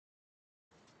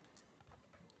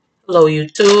Hello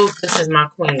YouTube, this is my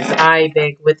Queen Zai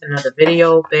back with another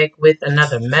video, back with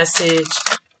another message.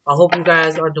 I hope you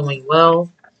guys are doing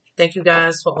well. Thank you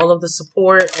guys for all of the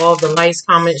support, all the likes,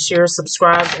 comments, shares,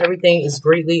 subscribes. Everything is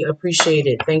greatly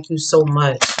appreciated. Thank you so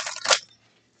much.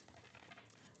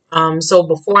 So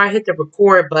before I hit the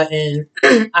record button,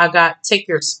 I got take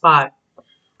your spot.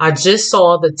 I just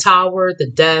saw the Tower, the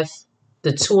Death,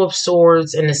 the Two of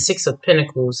Swords, and the Six of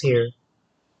Pentacles here.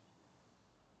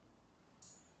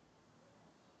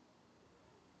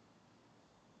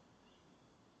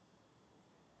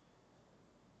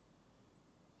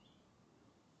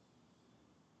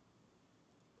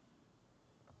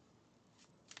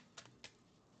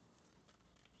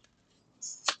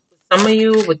 Some of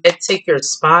you with that take your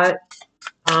spot.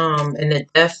 And the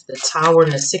Death, the Tower,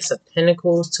 and the Six of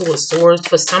Pentacles, Two of Swords.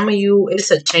 For some of you, it's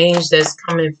a change that's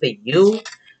coming for you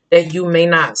that you may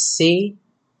not see.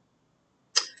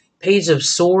 Page of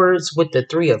Swords with the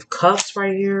Three of Cups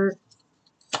right here.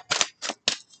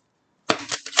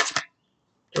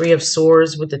 Three of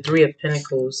Swords with the Three of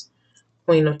Pentacles.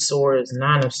 Queen of Swords,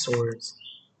 Nine of Swords.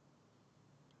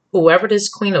 Whoever this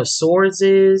Queen of Swords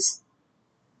is,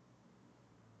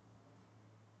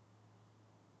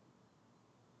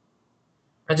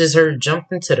 I just heard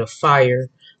jump into the fire.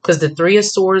 Because the Three of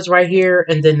Swords right here,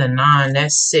 and then the Nine,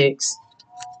 that's six.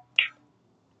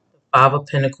 Five of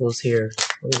Pentacles here.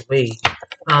 Oh, wait.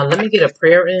 Let me get a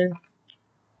prayer in.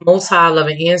 Most high,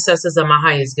 loving ancestors of my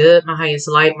highest good, my highest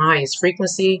light, my highest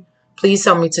frequency, please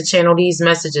help me to channel these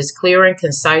messages clear and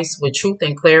concise with truth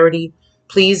and clarity.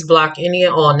 Please block any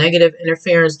and all negative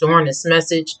interference during this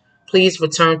message. Please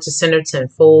return to sender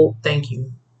tenfold. Thank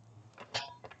you.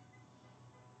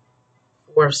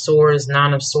 Four of Swords,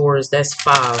 Nine of Swords, that's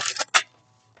five.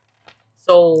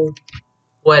 So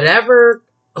whoever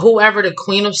the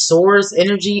Queen of Swords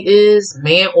energy is,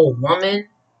 man or woman,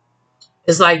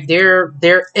 it's like they're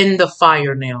in the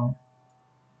fire now.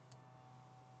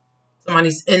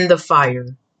 Somebody's in the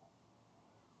fire.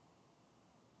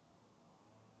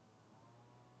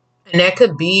 And that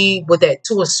could be with that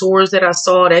Two of Swords that I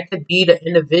saw. That could be the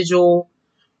individual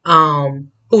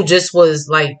who just was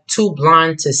like too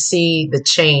blind to see the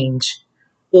change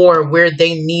or where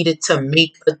they needed to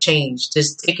make a change.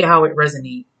 Just take it how it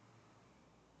resonates.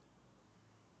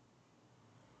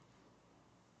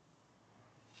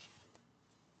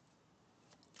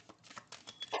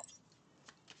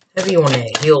 Heavy on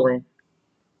that healing.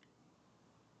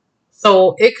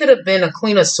 So it could have been a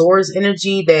Queen of Swords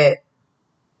energy that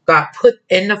got put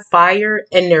in the fire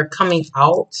and they're coming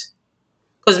out.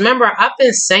 Because remember, I've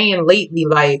been saying lately,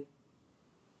 like,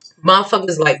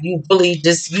 motherfuckers, like, you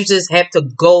just have to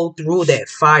go through that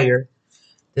fire.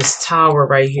 This Tower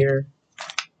right here.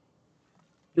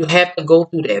 You have to go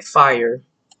through that fire.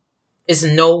 There's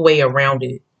no way around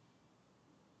it.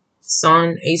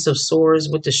 Sun, Ace of Swords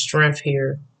with the Strength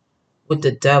here. With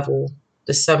the Devil.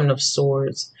 The Seven of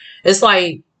Swords. It's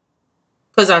like,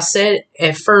 because I said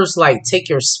at first, like, take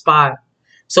your spot.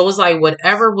 So it's like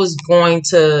whatever was going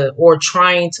to, or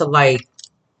trying to, like,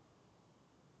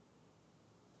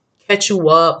 catch you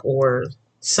up or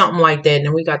something like that. And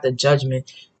then we got the Judgment.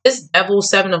 This Devil,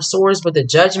 Seven of Swords with the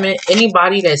Judgment.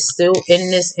 Anybody that's still in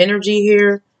this energy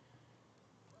here,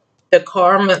 the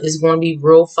karma is going to be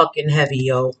real fucking heavy,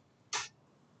 yo.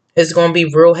 It's going to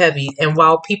be real heavy. And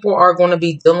while people are going to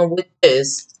be dealing with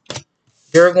this,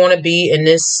 you're going to be in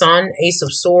this Sun, Ace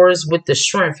of Swords with the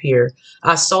Strength here.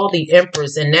 I saw the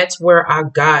Empress, and that's where I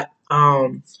got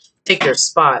take your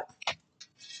spot.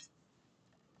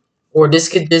 Or this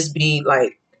could just be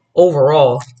like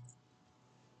overall.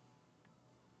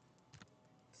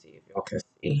 Let's see if y'all can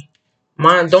see.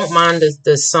 Don't mind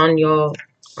the sun, y'all.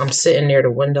 I'm sitting near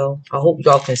the window. I hope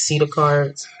y'all can see the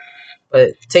cards.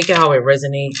 But take it how it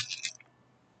resonates.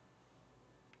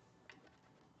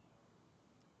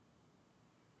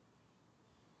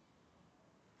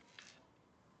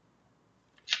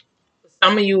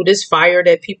 Some of you, this fire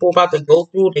that people about to go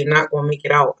through, they're not going to make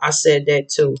it out. I said that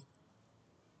too.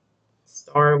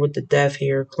 Star with the Death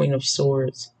here, Queen of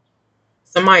Swords.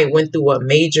 Somebody went through a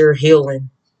major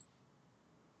healing.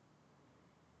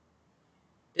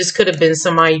 This could have been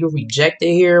somebody you rejected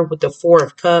here with the Four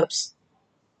of Cups.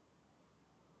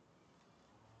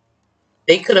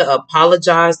 They could have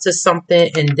apologized to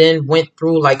something and then went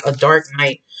through like a dark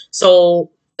night. So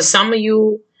some of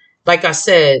you, like I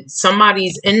said,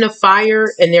 somebody's in the fire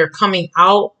and they're coming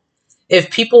out. If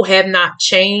people have not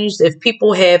changed, if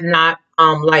people have not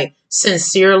like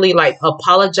sincerely like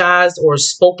apologized or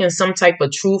spoken some type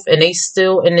of truth and they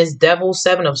still in this Devil,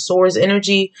 Seven of Swords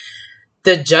energy,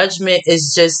 the Judgment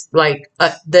is just like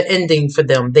the ending for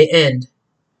them, the end.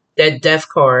 That Death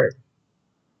card.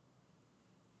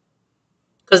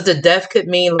 Because the death could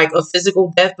mean like a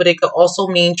physical death, but it could also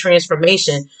mean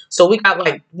transformation. So we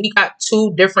got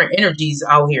two different energies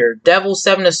out here. Devil,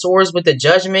 Seven of Swords with the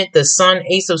Judgment. The Sun,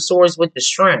 Ace of Swords with the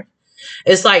Strength.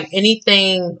 It's like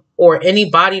anything or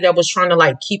anybody that was trying to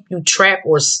like keep you trapped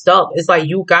or stuck. It's like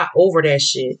you got over that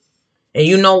shit. And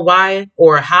you know why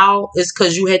or how? It's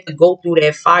because you had to go through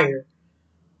that fire.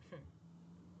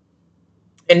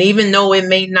 And even though it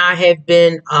may not have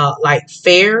been like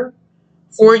fair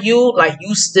for you, like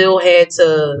you still had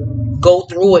to go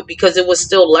through it because it was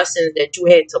still lessons that you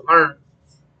had to learn.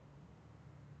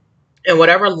 And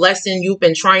whatever lesson you've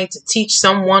been trying to teach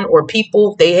someone or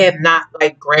people, they have not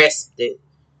like grasped it.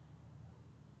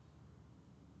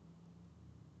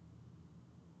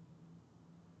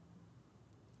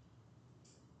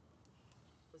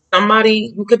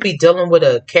 Somebody, you could be dealing with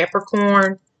a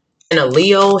Capricorn and a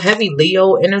Leo, heavy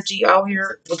Leo energy out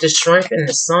here with the Strength and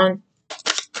the Sun.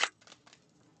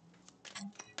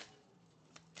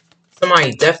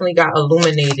 Somebody definitely got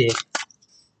illuminated,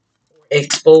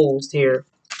 exposed here.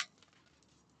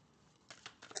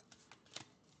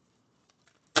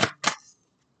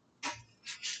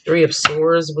 Three of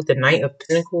Swords with the Knight of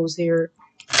Pentacles here.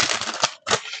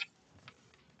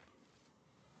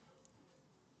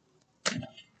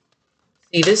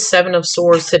 See, this Seven of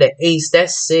Swords to the Ace,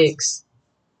 that's six.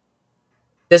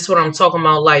 That's what I'm talking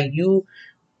about. Like you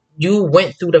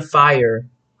went through the fire.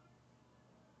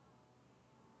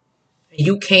 And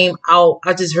you came out,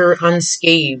 I just heard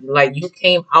unscathed. Like you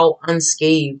came out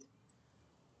unscathed.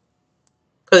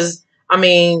 Cause I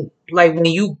mean, like when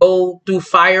you go through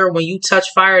fire, when you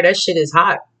touch fire, that shit is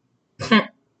hot.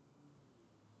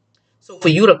 So for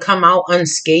you to come out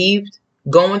unscathed,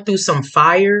 going through some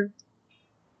fire,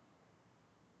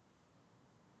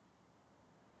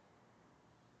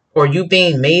 or you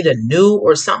being made anew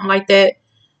or something like that,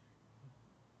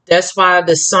 that's why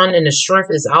the Sun and the Strength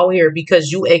is out here because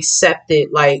you accepted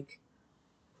like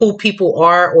who people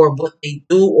are or what they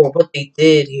do or what they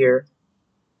did here.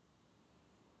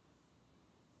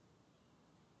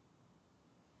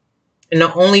 And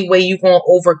the only way you're going to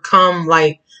overcome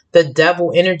like the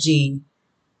devil energy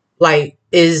like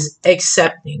is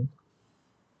accepting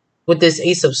with this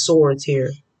Ace of Swords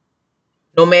here.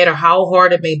 No matter how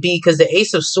hard it may be, because the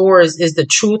Ace of Swords is the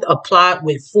truth applied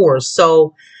with force.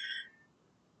 So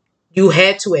you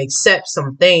had to accept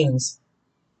some things.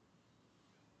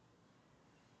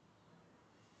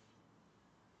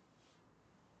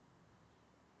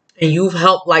 And you've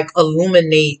helped like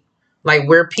illuminate like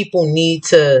where people need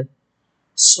to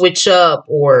switch up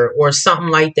or something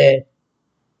like that.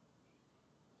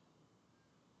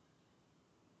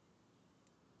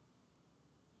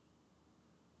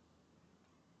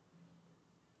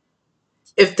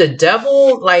 If the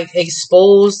devil like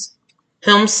exposed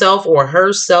himself or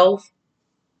herself,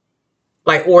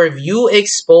 like, or if you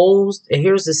exposed, and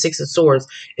here's the Six of Swords,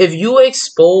 if you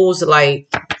expose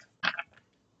like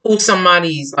who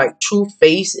somebody's like true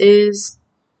face is,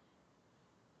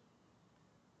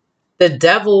 the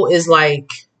devil is like,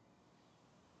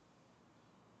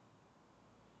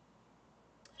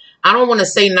 I don't want to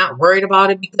say not worried about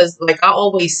it because like I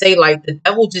always say, like the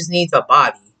devil just needs a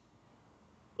body.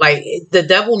 Like the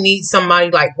devil needs somebody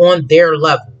like on their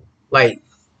level. Like,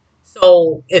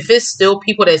 so if it's still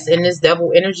people that's in this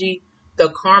devil energy, the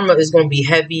karma is going to be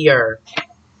heavier.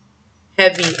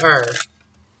 Heavier.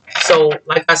 So,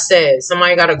 like I said,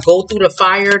 somebody got to go through the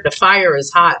fire. The fire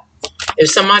is hot.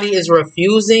 If somebody is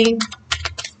refusing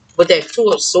with that Two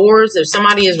of Swords, if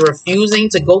somebody is refusing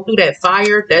to go through that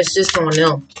fire, that's just on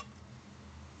them.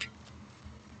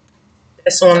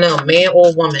 That's on them, man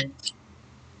or woman.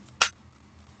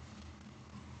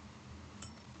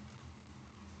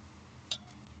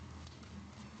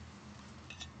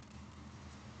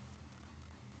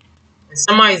 And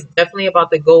somebody's definitely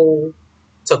about to go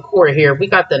to court here. We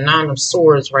got the Nine of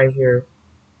Swords right here.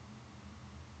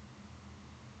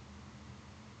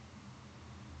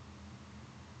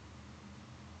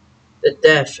 The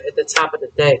Death at the top of the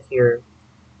deck here.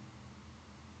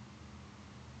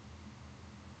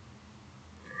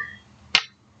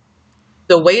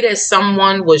 The way that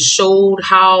someone was showed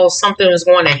how something was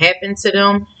going to happen to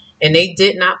them and they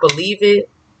did not believe it,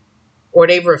 or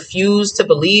they refused to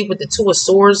believe with the Two of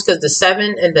Swords, because the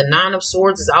Seven and the Nine of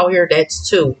Swords is out here, that's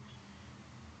two.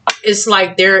 It's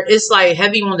like it's like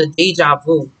heavy on the deja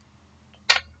vu.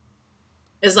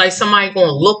 It's like somebody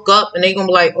gonna look up and they gonna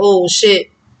be like, oh shit,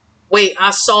 wait,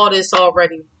 I saw this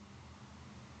already.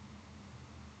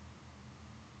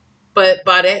 But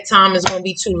by that time it's gonna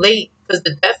be too late because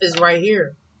the death is right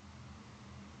here.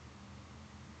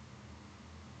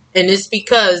 And it's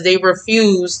because they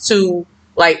refuse to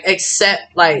like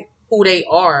accept like who they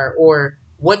are or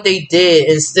what they did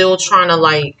and still trying to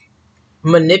like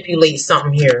manipulate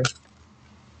something here.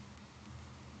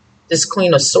 This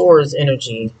Queen of Swords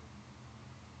energy.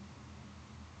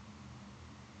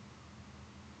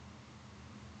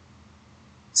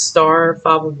 Star,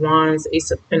 Five of Wands,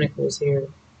 Ace of Pentacles here.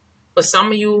 For some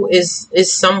of you, is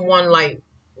someone like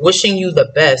wishing you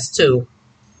the best too.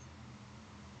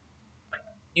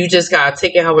 You just gotta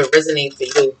take it how it resonates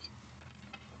for you.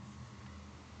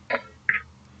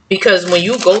 Because when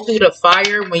you go through the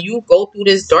fire, when you go through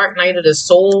this dark night of the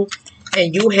soul,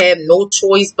 and you have no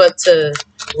choice but to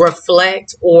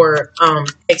reflect or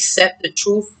accept the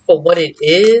truth for what it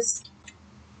is,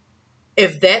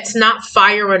 if that's not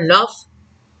fire enough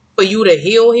for you to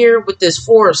heal here with this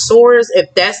Four of Swords,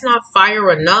 if that's not fire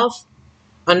enough,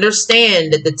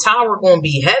 understand that the tower going to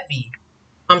be heavy.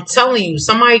 I'm telling you,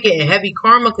 somebody getting heavy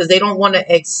karma because they don't want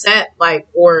to accept like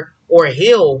or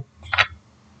heal.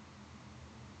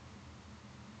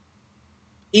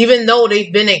 Even though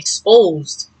they've been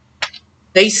exposed,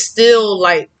 they still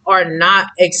like are not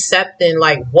accepting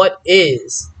like what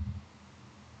is.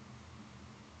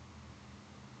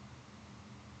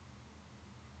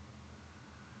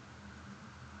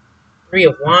 Three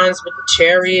of Wands with the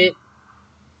Chariot,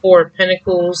 Four of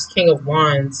Pentacles, King of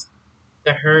Wands,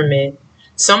 the Hermit.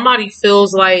 Somebody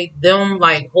feels like them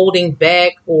like holding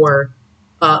back or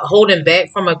holding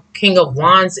back from a King of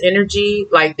Wands energy,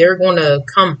 like they're going to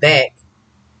come back.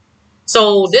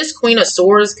 So this Queen of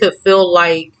Swords could feel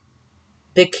like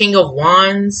the King of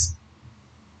Wands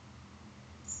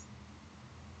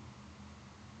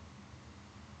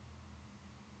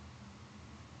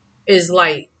is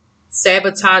like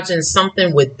sabotaging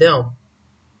something with them.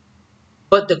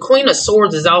 But the Queen of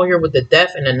Swords is out here with the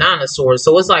Death and the Nine of Swords.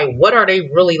 So it's like, what are they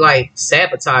really like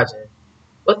sabotaging?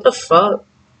 What the fuck?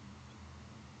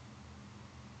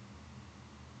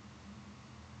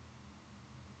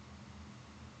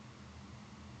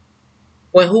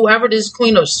 When whoever this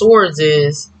Queen of Swords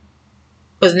is,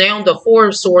 because now the Four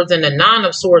of Swords and the Nine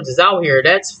of Swords is out here,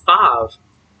 that's 5.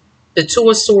 The Two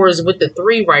of Swords with the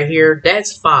 3 right here,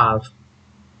 that's 5.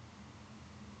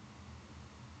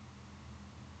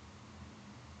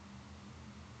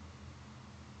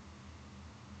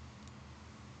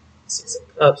 Six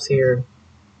of Cups here.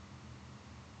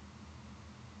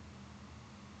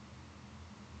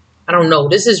 I don't know.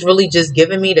 This is really just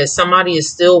giving me that somebody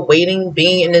is still waiting.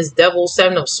 Being in this Devil,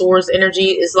 Seven of Swords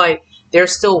energy is like they're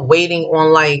still waiting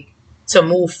on like to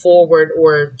move forward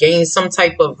or gain some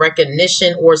type of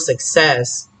recognition or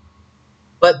success.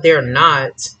 But they're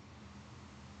not.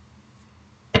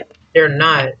 They're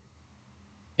not.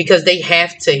 Because they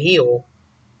have to heal.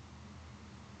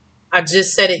 I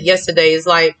just said it yesterday. It's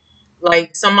like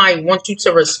somebody wants you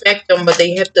to respect them, but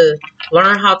they have to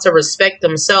learn how to respect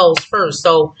themselves first.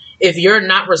 So if you're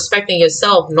not respecting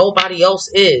yourself, nobody else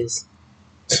is.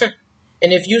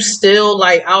 And if you still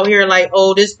like out here like,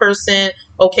 oh, this person,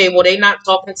 okay, well, they not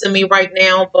talking to me right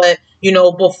now, but you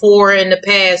know, before in the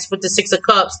past with the Six of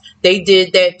Cups, they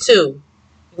did that too.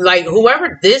 Like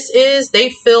whoever this is, they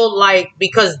feel like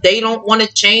because they don't want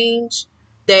to change,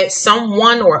 that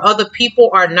someone or other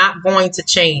people are not going to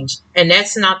change. And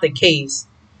that's not the case.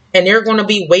 And they're going to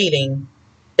be waiting.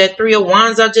 That Three of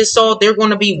Wands I just saw, they're going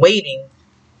to be waiting.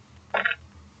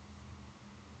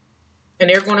 And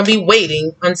they're going to be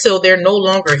waiting until they're no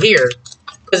longer here.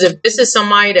 Because if this is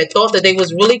somebody that thought that they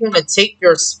was really going to take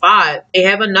your spot, they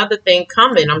have another thing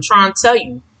coming. I'm trying to tell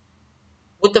you.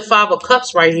 With the Five of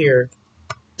Cups right here.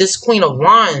 This Queen of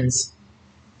Wands.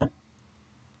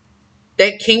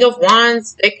 That King of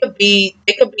Wands, it could be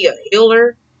a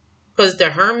healer. Because the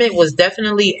Hermit was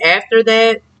definitely after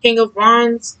that King of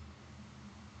Wands.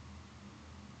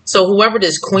 So whoever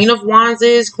this Queen of Wands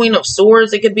is, Queen of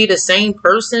Swords, it could be the same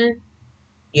person.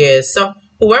 Yeah, so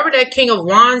whoever that King of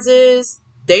Wands is,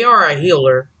 they are a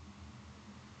healer.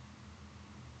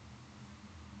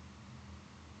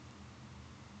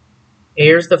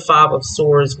 Here's the Five of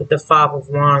Swords with the Five of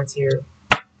Wands here.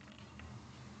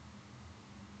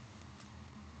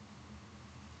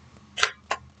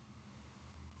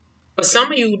 For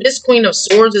some of you, this Queen of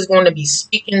Swords is going to be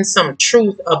speaking some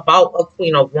truth about a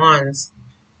Queen of Wands.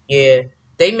 Yeah,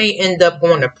 they may end up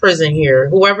going to prison here,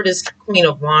 whoever this Queen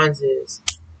of Wands is.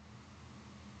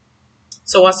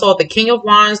 So I saw the King of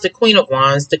Wands, the Queen of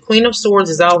Wands. The Queen of Swords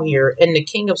is out here, and the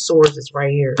King of Swords is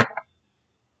right here.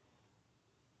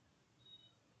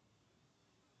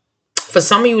 For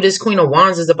some of you, this Queen of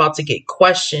Wands is about to get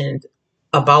questioned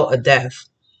about a death.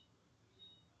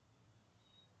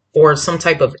 Or some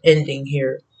type of ending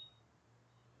here.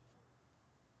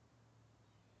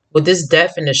 With this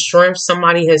death and the strength,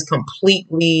 somebody has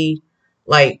completely,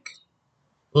 like,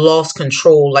 lost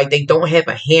control, like they don't have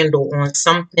a handle on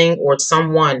something or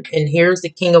someone. And here's the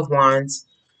King of Wands,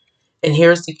 and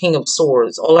here's the King of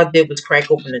Swords. All I did was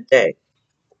crack open the deck.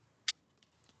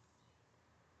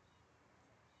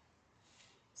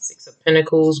 Six of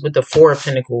Pentacles with the Four of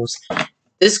Pentacles.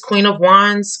 This Queen of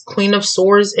Wands, Queen of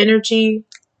Swords energy,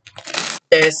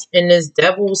 that's in this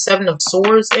Devil, Seven of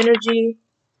Swords energy,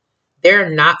 they're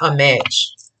not a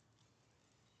match.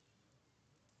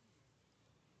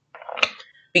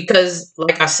 Because,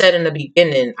 like I said in the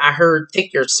beginning, I heard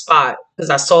pick your spot because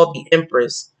I saw the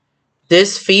Empress.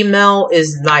 This female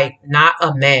is like not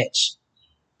a match.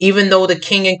 Even though the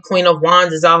King and Queen of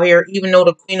Wands is out here, even though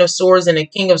the Queen of Swords and the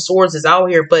King of Swords is out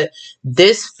here, but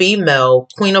this female,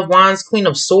 Queen of Wands, Queen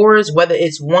of Swords, whether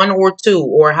it's one or two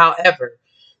or however,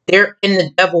 they're in the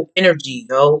devil energy,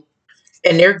 yo.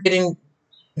 And they're getting,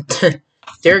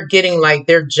 they're getting like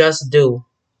they're just due.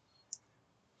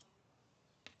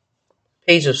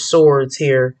 Page of Swords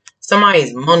here.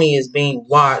 Somebody's money is being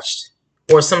watched,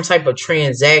 or some type of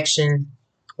transaction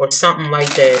or something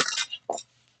like that.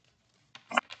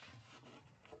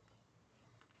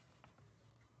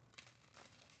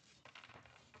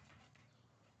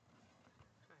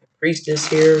 Priestess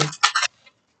here.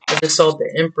 I just saw the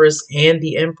Empress and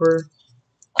the Emperor.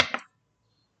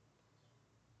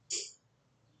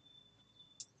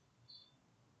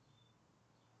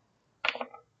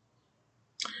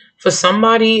 For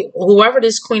somebody, whoever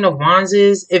this Queen of Wands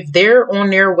is, if they're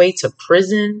on their way to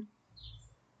prison,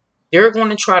 they're going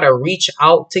to try to reach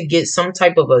out to get some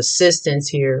type of assistance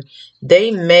here. They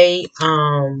may,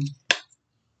 Five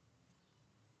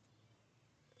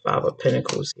of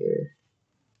Pentacles here.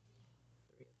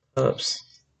 Cups.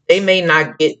 They may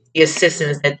not get the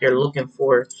assistance that they're looking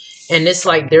for. And it's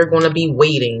like they're going to be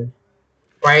waiting.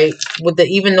 Right? With the,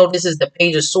 even though this is the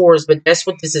Page of Swords, but that's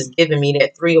what this is giving me.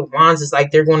 That Three of Wands is like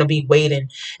they're going to be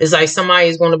waiting. It's like somebody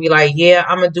is going to be like, yeah,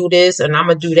 I'm going to do this and I'm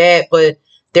going to do that, but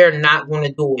they're not going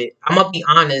to do it. I'm going to be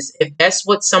honest. If that's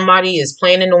what somebody is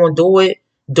planning on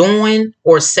doing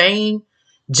or saying,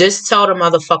 just tell the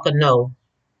motherfucker no.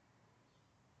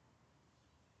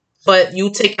 But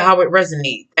you take it how it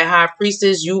resonates. That High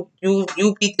Priestess, you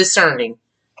be discerning.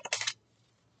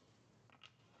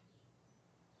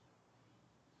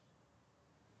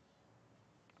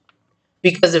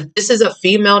 Because if this is a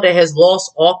female that has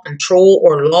lost all control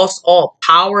or lost all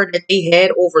power that they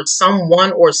had over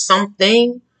someone or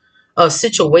something, a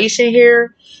situation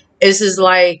here, this is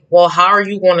like, well, how are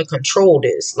you going to control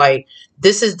this? Like,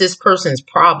 this is this person's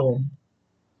problem.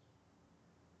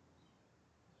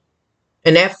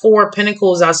 And that Four of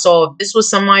Pentacles I saw, if this was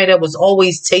somebody that was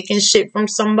always taking shit from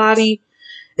somebody,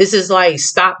 this is like,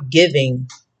 stop giving.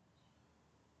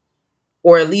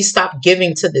 Or at least stop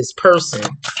giving to this person.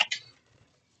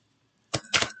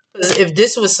 Because if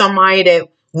this was somebody that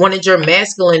wanted your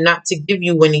masculine not to give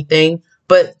you anything,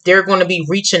 but they're going to be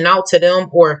reaching out to them,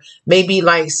 or maybe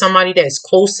like somebody that's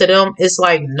close to them, it's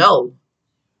like, no.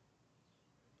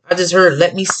 I just heard,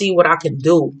 let me see what I can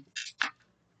do.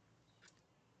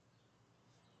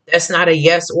 That's not a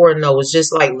yes or a no. It's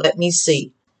just like, let me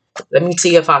see. Let me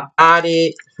see if I got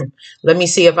it. Let me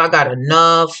see if I got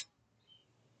enough.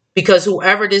 Because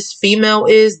whoever this female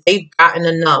is, they've gotten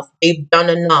enough. They've done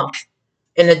enough.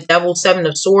 And the Devil, Seven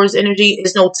of Swords energy,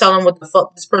 is no telling what the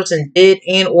fuck this person did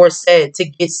and or said to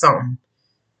get something.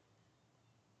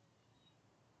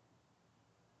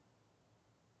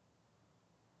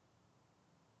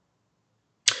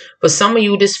 For some of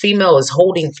you, this female is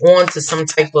holding on to some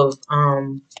type of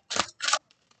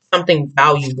something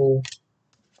valuable.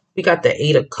 We got the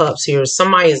Eight of Cups here.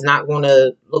 Somebody is not going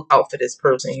to look out for this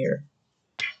person here.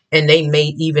 And they may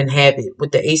even have it.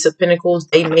 With the Ace of Pentacles,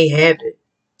 they may have it.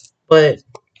 But,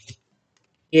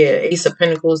 yeah, Ace of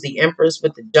Pentacles, the Empress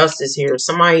with the Justice here.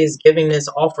 Somebody is giving this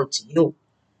offer to you.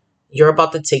 You're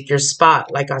about to take your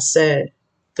spot, like I said.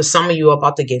 For some of you are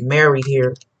about to get married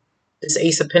here. This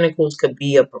Ace of Pentacles could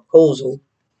be a proposal.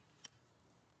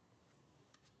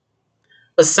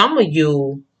 For some of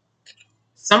you,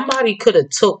 somebody could have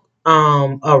took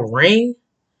a ring.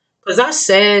 Because I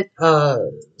said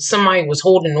somebody was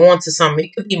holding on to something.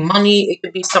 It could be money. It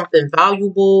could be something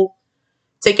valuable.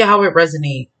 Take it how it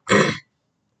resonates.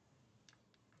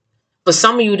 For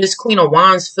some of you, this Queen of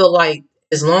Wands feel like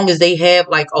as long as they have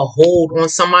like a hold on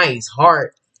somebody's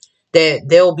heart, that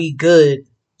they'll be good.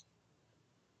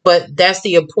 But that's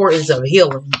the importance of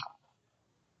healing.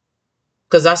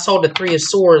 Because I saw the Three of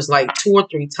Swords like 2 or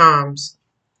 3 times.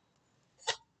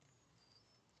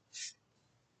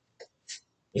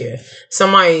 Yeah.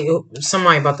 Somebody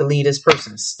about to leave this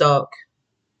person stuck.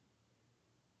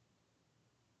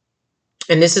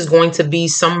 And this is going to be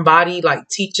somebody like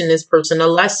teaching this person a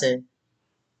lesson.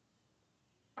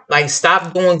 Like,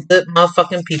 stop doing good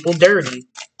motherfucking people dirty.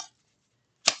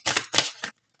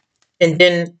 And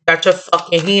then got your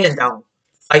fucking hand out.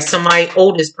 Like somebody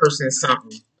owe this person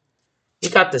something. You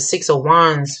got the Six of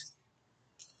Wands.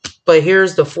 But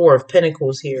here's the Four of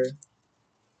Pentacles here.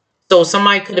 So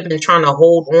somebody could have been trying to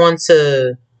hold on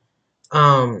to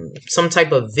some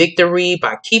type of victory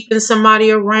by keeping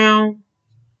somebody around.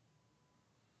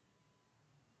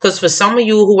 Because for some of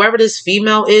you, whoever this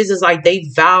female is like they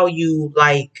value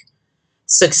like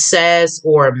success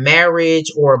or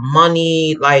marriage or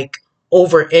money like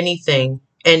over anything.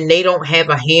 And they don't have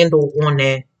a handle on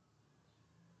that.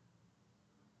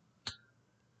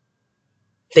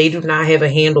 They do not have a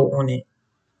handle on it.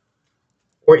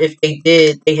 Or if they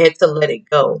did, they had to let it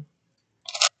go.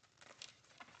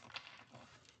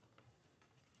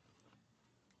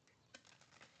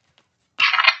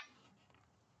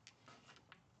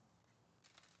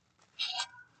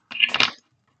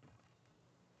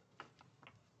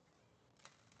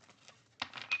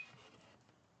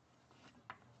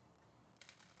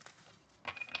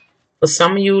 For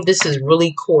some of you, this is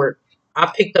really court. I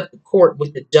picked up the court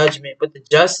with the judgment, but the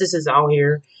justice is out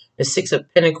here. The Six of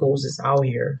Pentacles is out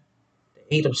here.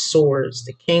 The Eight of Swords,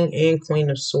 the King and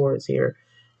Queen of Swords here.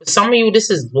 For some of you,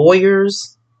 this is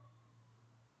lawyers.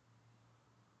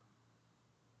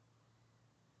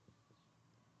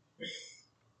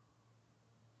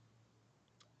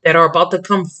 That are about to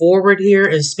come forward here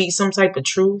and speak some type of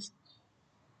truth.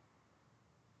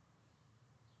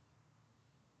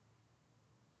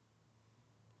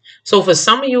 So for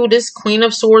some of you, this Queen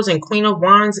of Swords and Queen of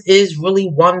Wands is really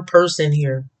one person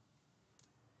here.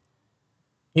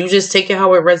 You just take it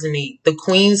how it resonates. The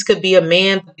queens could be a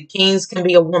man, but the kings can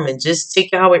be a woman. Just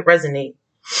take it how it resonates.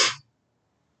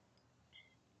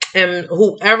 And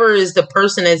whoever is the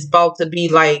person that's about to be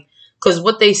like, because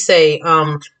what they say,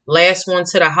 last one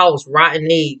to the house, rotten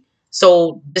egg.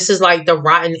 So this is like the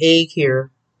rotten egg here.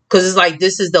 Because it's like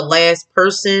this is the last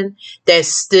person that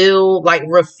still like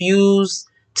refused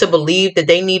to believe that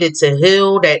they needed to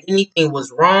heal, that anything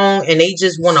was wrong, and they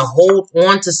just want to hold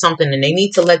on to something and they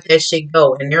need to let that shit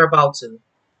go. And they're about to.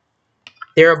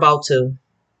 They're about to.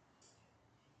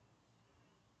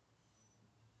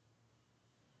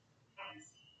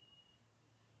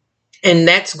 And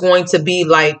that's going to be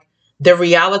like the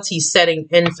reality setting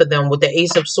in for them. With the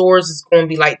Ace of Swords, it's going to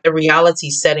be like the reality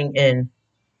setting in.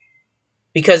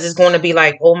 Because it's going to be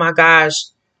like, oh my gosh,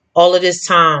 all of this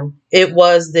time, it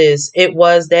was this, it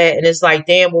was that. And it's like,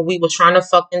 damn, well, we were trying to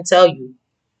fucking tell you.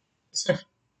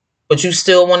 But you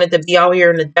still wanted to be out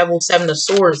here in the Devil Seven of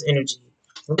Swords energy.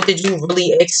 What did you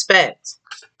really expect?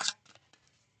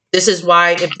 This is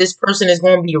why if this person is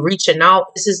going to be reaching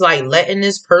out, this is like letting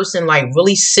this person like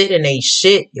really sit in a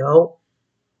shit, yo.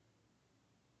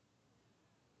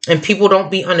 And people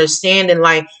don't be understanding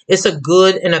like it's a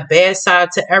good and a bad side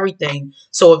to everything.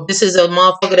 So if this is a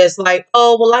motherfucker that's like,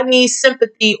 oh, well, I need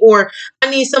sympathy or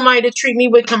I need somebody to treat me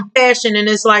with compassion. And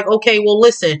it's like, okay, well,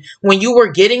 listen, when you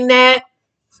were getting that,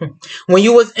 when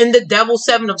you was in the Devil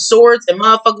Seven of Swords and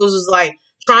motherfuckers was like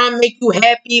trying to make you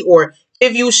happy or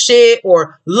give you shit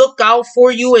or look out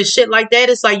for you and shit like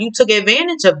that, it's like you took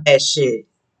advantage of that shit.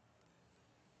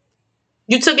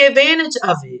 You took advantage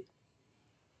of it.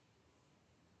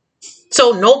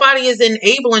 So nobody is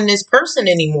enabling this person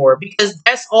anymore because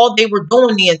that's all they were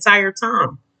doing the entire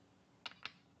time.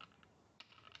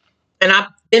 And I've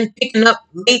been picking up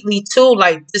lately too,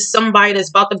 like this somebody that's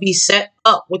about to be set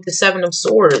up with the Seven of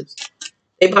Swords.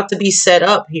 They about to be set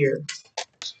up here.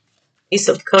 Ace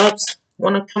of Cups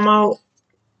want to come out.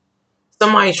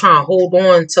 Somebody trying to hold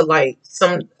on to like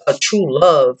a true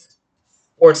love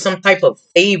or some type of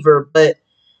favor, but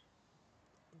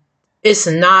it's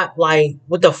not like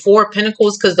with the Four of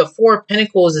Pentacles, because the Four of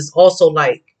Pentacles is also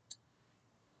like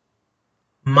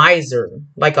miser,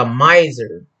 like a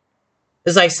miser.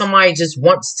 It's like somebody just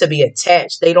wants to be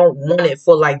attached. They don't want it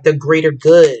for like the greater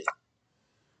good.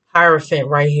 Hierophant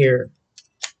right here.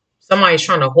 Somebody's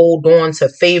trying to hold on to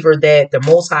favor that the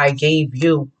Most High gave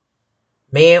you.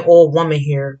 Man or woman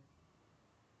here.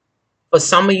 For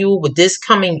some of you, with this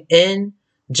coming in,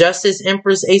 Justice,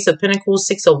 Empress, Ace of Pentacles,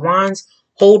 Six of Wands,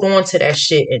 hold on to that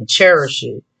shit and cherish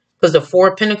it. Because the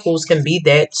Four of Pentacles can be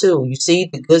that too. You see,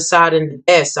 the good side and the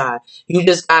bad side. You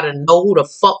just got to know who the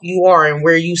fuck you are and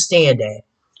where you stand at.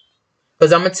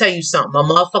 Because I'm going to tell you something. A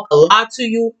motherfucker lie to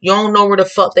you, you don't know where the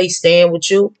fuck they stand with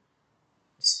you.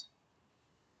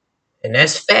 And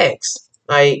that's facts.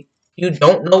 Like, you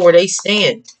don't know where they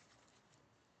stand.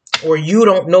 Or you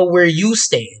don't know where you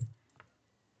stand.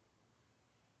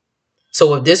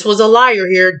 So if this was a liar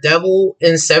here, devil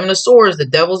and seven of swords, the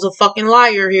devil's a fucking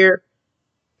liar here.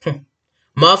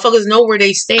 Motherfuckers know where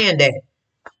they stand at.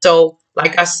 So,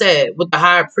 like I said, with the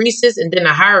high priestess and then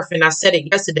the hierophant, I said it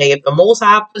yesterday. If the Most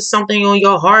High puts something on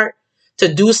your heart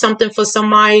to do something for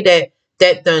somebody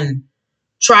that done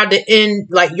tried to end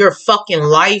like your fucking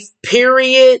life,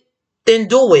 period, then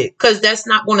do it. Because that's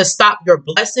not going to stop your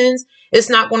blessings. It's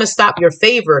not going to stop your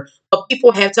favor. But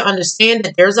people have to understand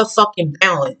that there's a fucking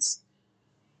balance.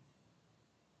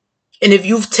 And if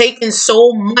you've taken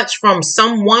so much from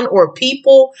someone or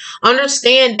people,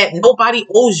 understand that nobody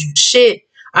owes you shit.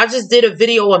 I just did a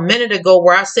video a minute ago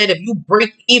where I said if you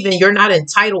break even, you're not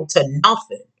entitled to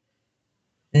nothing.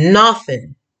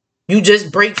 Nothing. You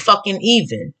just break fucking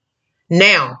even.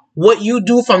 Now, what you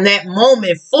do from that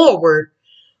moment forward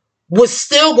was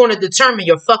still going to determine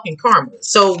your fucking karma.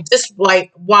 So this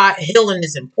like why healing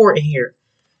is important here.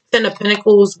 Ten of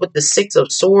Pentacles with the Six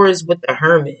of Swords with the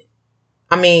Hermit.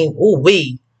 I mean, ooh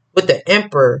wee, with the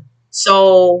Emperor.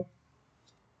 So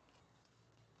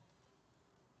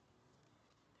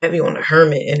heavy on the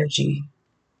Hermit energy.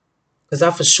 Because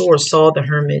I for sure saw the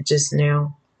Hermit just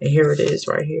now. And here it is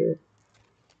right here.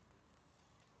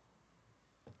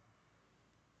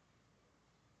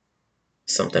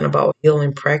 Something about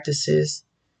healing practices.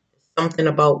 Something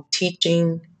about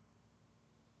teaching.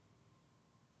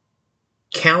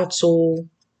 Counsel.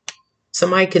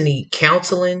 Somebody can need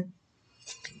counseling.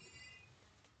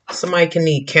 Somebody can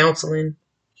need counseling.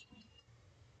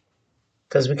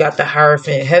 Because we got the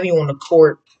Hierophant heavy on the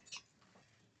court.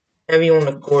 Heavy on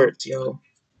the court, yo.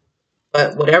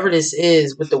 But whatever this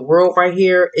is, with the world right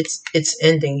here, it's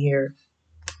ending here.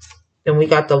 Then we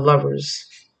got the Lovers.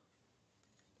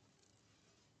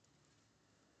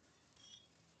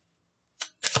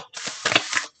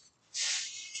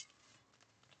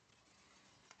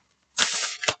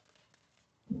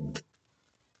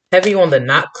 Heavy on the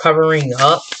not covering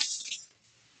up.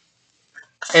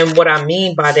 And what I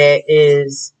mean by that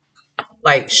is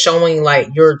like showing like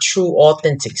your true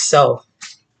authentic self.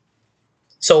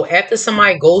 So after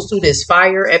somebody goes through this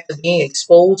fire, after being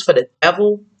exposed for the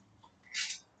devil,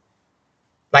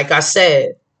 like I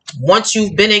said, once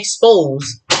you've been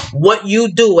exposed, what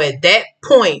you do at that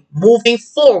point moving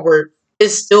forward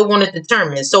is still going to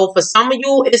determine. So for some of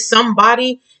you, it's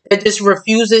somebody that just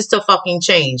refuses to fucking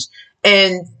change.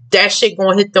 And that shit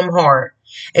going to hit them hard.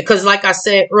 Because like I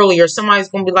said earlier, somebody's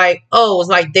going to be like, oh, it's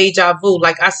like deja vu.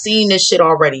 Like I seen this shit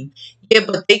already. Yeah,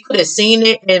 but they could have seen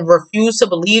it and refused to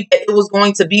believe that it was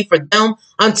going to be for them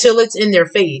until it's in their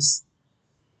face.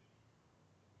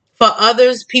 For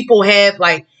others, people have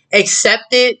like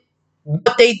accepted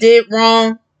what they did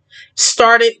wrong,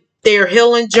 started their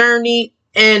healing journey,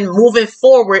 and moving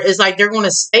forward is like they're going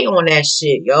to stay on that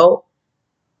shit, yo.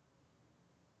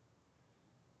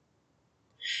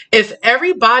 If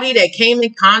everybody that came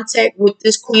in contact with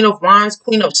this Queen of Wands,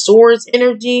 Queen of Swords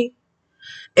energy,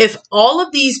 if all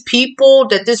of these people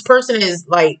that this person is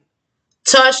like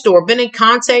touched or been in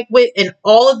contact with, and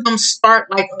all of them start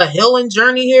like a healing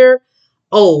journey here,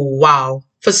 oh wow.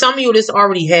 For some of you, this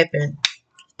already happened.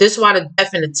 This is why the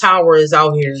Death in the Tower is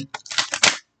out here.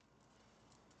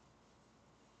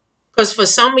 Because for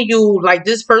some of you, like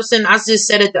this person, I just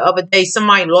said it the other day,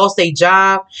 somebody lost their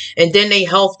job and then they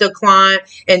health declined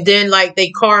and then like their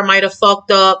car might have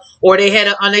fucked up or they had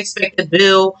an unexpected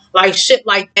bill, like shit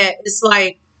like that. It's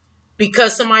like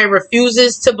because somebody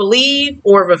refuses to believe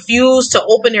or refuse to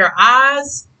open their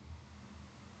eyes,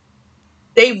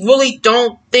 they really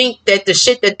don't think that the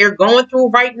shit that they're going through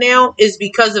right now is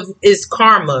because of is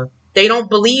karma. They don't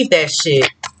believe that shit.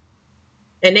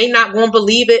 And they not going to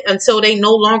believe it until they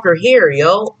no longer here,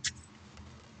 yo.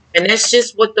 And that's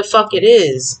just what the fuck it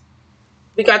is.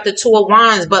 We got the Two of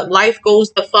Wands, but life goes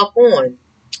the fuck on.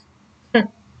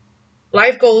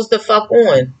 Life goes the fuck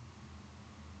on.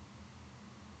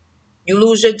 You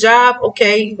lose your job?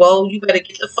 Okay, well, you better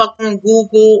get the fuck on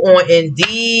Google, on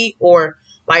Indeed, or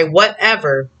like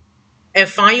whatever. And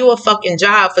find you a fucking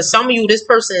job. For some of you, this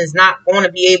person is not going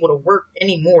to be able to work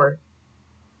anymore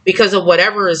because of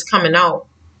whatever is coming out.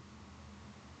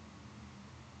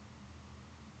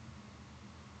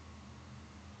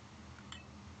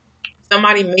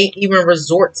 Somebody may even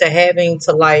resort to having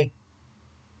to like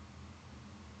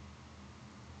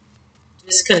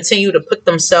just continue to put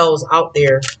themselves out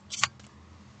there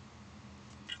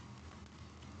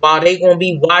while they gonna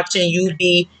be watching you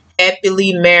be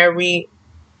happily married,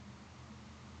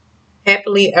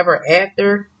 happily ever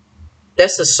after.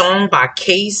 That's a song by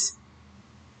Case.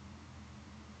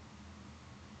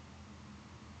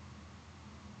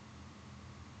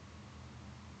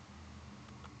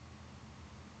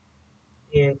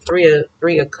 Yeah,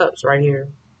 three of cups right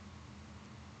here.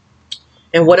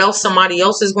 And what else somebody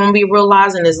else is going to be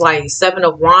realizing is like 7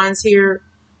 of wands here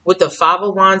with the 5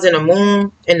 of wands and the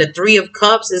moon and the 3 of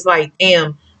cups is like,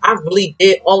 damn, I really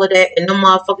did all of that and the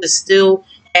motherfuckers still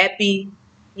happy.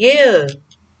 Yeah,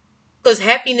 because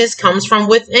happiness comes from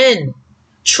within.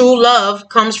 True love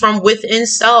comes from within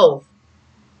self.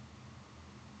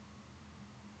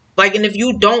 Like, and if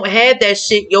you don't have that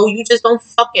shit, yo, you just don't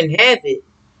fucking have it.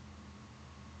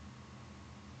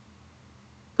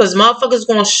 Because motherfuckers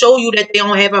gonna show you that they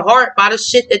don't have a heart by the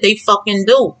shit that they fucking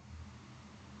do.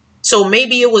 So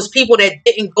maybe it was people that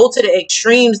didn't go to the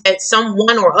extremes that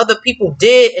someone or other people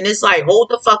did. And it's like, hold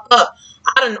the fuck up.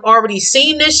 I done already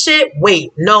seen this shit.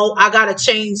 Wait, no, I gotta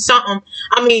change something.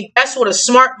 I mean, that's what a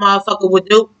smart motherfucker would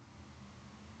do.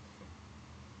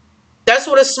 That's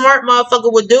what a smart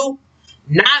motherfucker would do.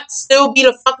 Not still be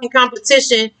the fucking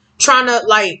competition trying to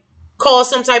like cause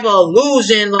some type of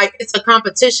illusion like it's a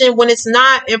competition when it's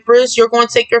not, Empress. You're going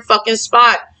to take your fucking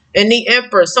spot in the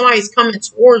Empress. Somebody's coming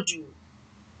towards you.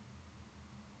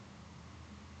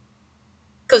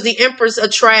 Because the Empress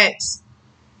attracts.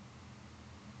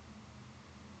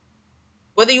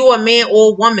 Whether you're a man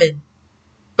or a woman.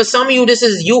 For some of you, this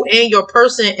is you and your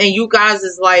person and you guys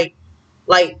is like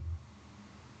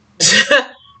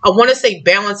I want to say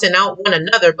balancing out one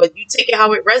another, but you take it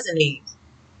how it resonates.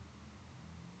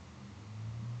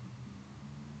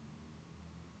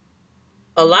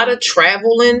 A lot of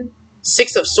traveling,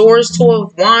 6 of swords, 2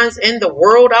 of wands in the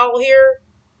world out here.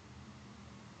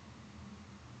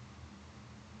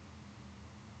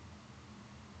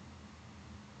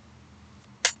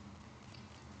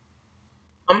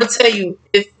 I'm gonna tell you,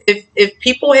 if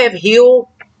people have healed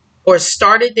or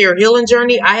started their healing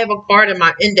journey, I have a card in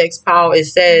my index pile. It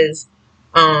says,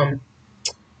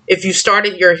 if you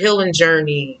started your healing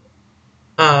journey,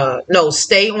 no,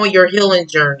 stay on your healing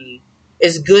journey.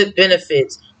 It's good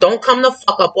benefits. Don't come the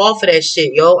fuck up off of that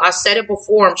shit, yo. I said it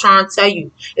before. I'm trying to tell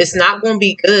you, it's not gonna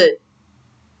be good.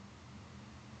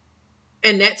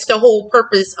 And that's the whole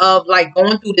purpose of like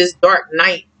going through this dark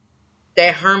night,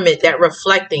 that hermit, that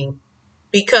reflecting.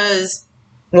 Because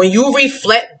when you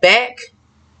reflect back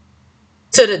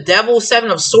to the devil 7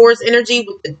 of swords energy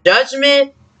with the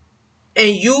judgment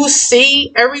and you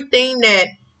see everything that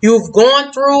you've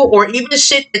gone through or even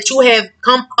shit that you have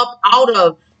come up out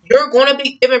of, you're going to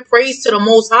be giving praise to the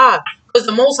Most High. Because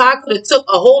the Most High could have took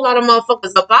a whole lot of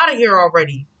motherfuckers up out of here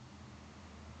already.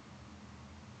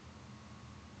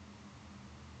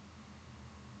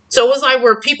 So it's like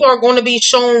where people are going to be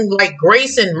shown like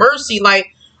grace and mercy,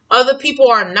 like other people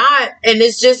are not, and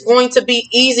it's just going to be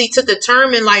easy to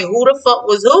determine like who the fuck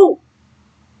was who.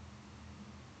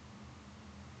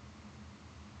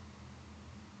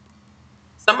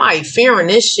 Somebody fearing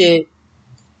this shit.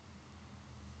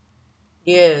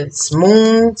 Yeah, it's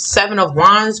moon, 7 of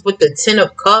wands with the 10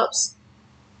 of cups,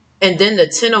 and then the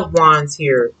 10 of wands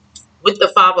here with the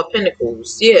 5 of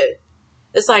pentacles. Yeah.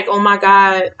 It's like, oh my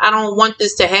God, I don't want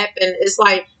this to happen. It's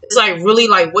like really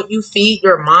like what you feed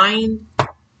your mind,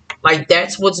 like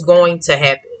that's what's going to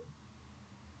happen.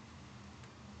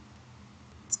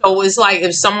 So it's like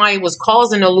if somebody was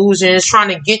causing illusions, trying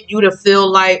to get you to feel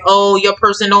like, oh, your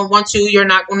person don't want you, you're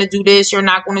not going to do this, you're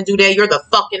not going to do that, you're the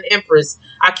fucking Empress.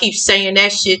 I keep saying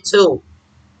that shit too.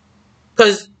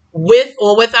 Because with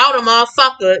or without a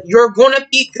motherfucker, you're going to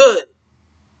be good.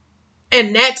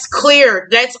 And that's clear.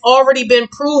 That's already been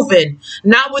proven.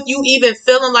 Not with you even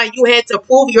feeling like you had to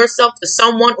prove yourself to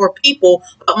someone or people.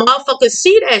 But motherfuckers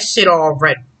see that shit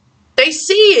already. They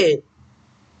see it.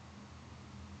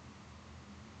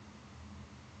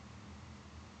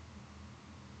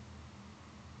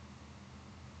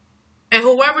 And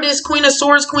whoever this Queen of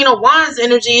Swords, Queen of Wands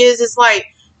energy is, it's like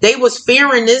they was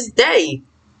fearing this day.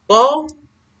 Well,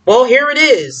 here it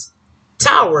is.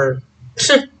 Tower.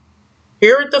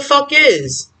 Here it the fuck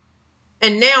is.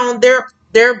 And now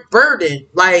they're burdened.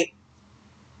 Like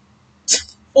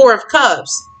 4 of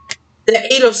Cups.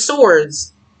 The 8 of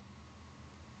Swords.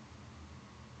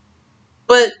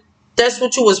 But that's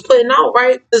what you was putting out,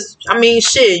 right? Cause, I mean,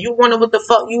 shit, you wanted what the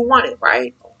fuck you wanted,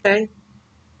 right? Okay.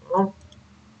 Well,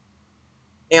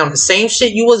 now, the same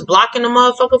shit you was blocking the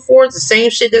motherfucker for, it's the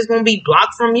same shit that's going to be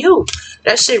blocked from you.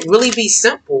 That shit really be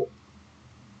simple.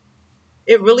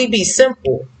 It really be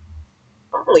simple.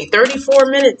 Only 34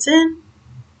 minutes in.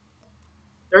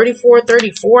 34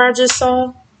 I just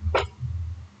saw.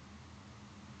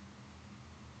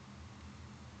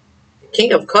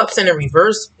 King of Cups in the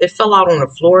reverse. It fell out on the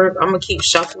floor. I'm going to keep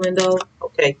shuffling, though.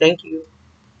 Okay, thank you.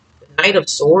 The Knight of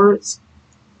Swords.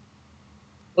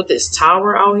 With this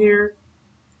tower out here.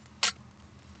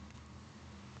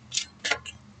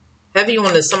 Heavy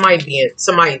on the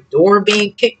somebody door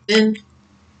being kicked in.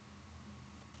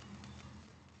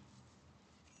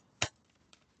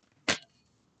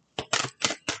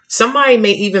 Somebody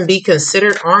may even be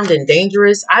considered armed and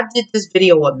dangerous. I did this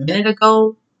video a minute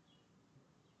ago.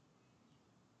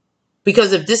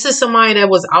 Because if this is somebody that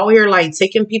was out here like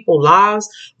taking people's lives,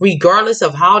 regardless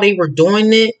of how they were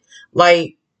doing it,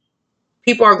 like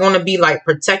people are going to be like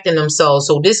protecting themselves.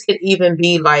 So this could even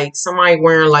be like somebody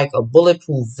wearing like a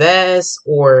bulletproof vest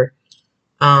or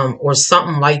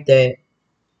something like that.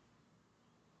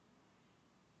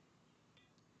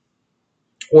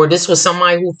 Or this was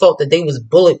somebody who thought that they was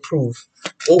bulletproof.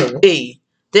 Oh, wait.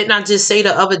 Didn't I just say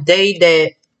the other day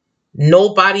that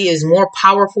nobody is more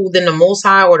powerful than the Most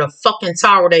High or the fucking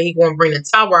tower that he going to bring the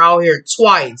tower out here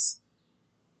twice?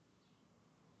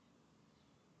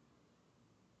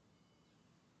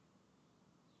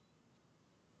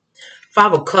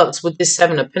 Five of Cups with this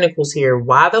Seven of Pentacles here.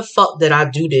 Why the fuck did I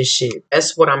do this shit?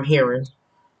 That's what I'm hearing.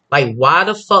 Like, why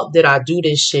the fuck did I do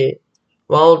this shit?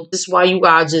 Well, this is why you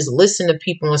gotta just listen to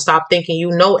people and stop thinking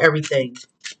you know everything.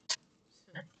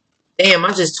 Damn,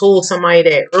 I just told somebody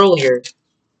that earlier.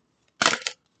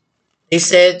 They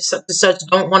said such and such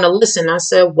don't want to listen. I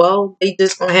said, well, they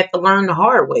just gonna have to learn the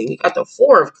hard way. We got the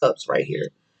Four of Cups right here.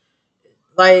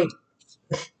 Like,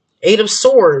 Eight of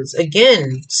Swords.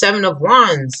 Again, Seven of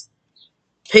Wands.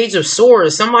 Page of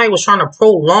Swords. Somebody was trying to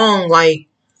prolong, like,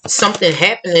 something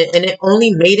happening, and it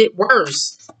only made it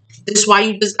worse. This is why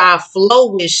you just gotta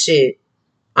flow with shit.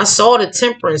 I saw the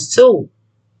Temperance, too.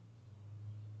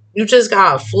 You just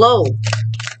gotta flow.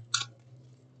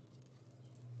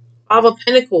 Five of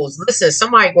Pentacles. Listen,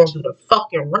 somebody going through the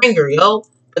fucking ringer, yo.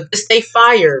 But this they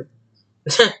fire.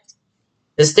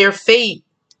 It's their fate.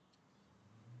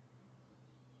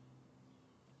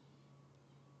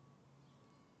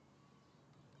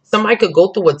 Somebody could go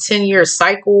through a 10-year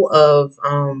cycle of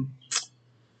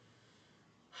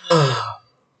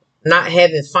not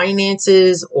having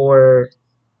finances or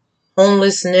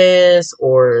homelessness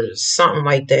or something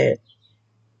like that.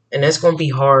 And that's going to be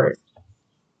hard.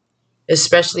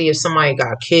 Especially if somebody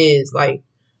got kids. Like,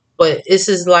 but this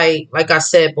is like I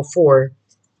said before,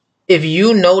 if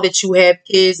you know that you have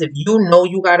kids, if you know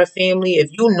you got a family, if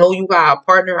you know you got a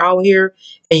partner out here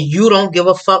and you don't give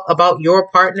a fuck about your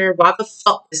partner, why the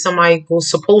fuck is somebody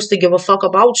supposed to give a fuck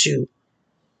about you?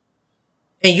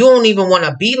 And you don't even want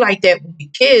to be like that with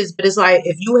your kids. But it's like,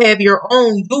 if you have your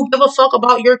own, you give a fuck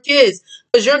about your kids.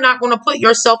 Because you're not going to put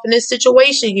yourself in this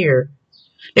situation here.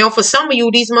 Now, for some of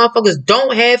you, these motherfuckers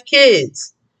don't have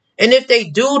kids. And if they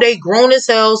do, they grown as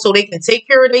hell so they can take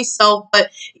care of themselves.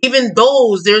 But even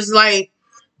those, there's like,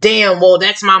 damn, well,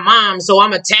 that's my mom, so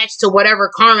I'm attached to whatever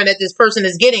karma that this person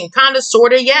is getting. Kind of,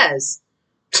 sort of, yes.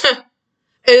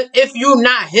 If you're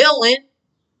not healing,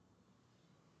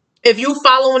 if you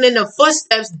following in the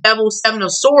footsteps, Devil, Seven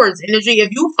of Swords energy,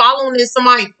 if you following in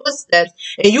somebody's footsteps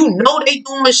and you know they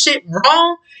doing shit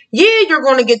wrong, yeah, you're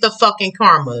going to get the fucking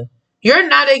karma. You're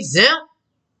not exempt.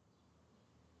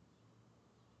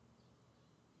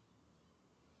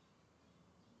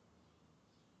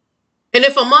 And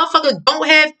if a motherfucker don't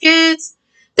have kids,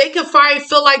 they could probably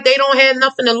feel like they don't have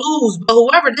nothing to lose. But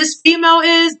whoever this female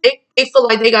is, they feel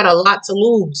like they got a lot to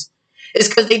lose. It's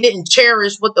because they didn't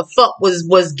cherish what the fuck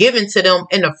was given to them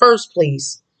in the first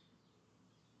place.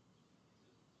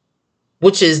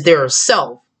 Which is their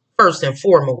self, first and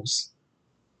foremost.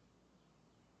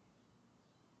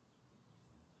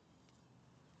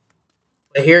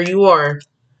 But here you are,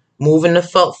 moving the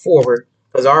fuck forward.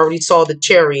 Because I already saw the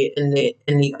Chariot in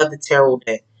the other tarot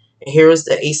deck. And here's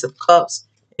the Ace of Cups.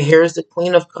 And here's the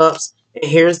Queen of Cups. And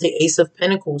here's the Ace of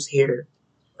Pentacles here.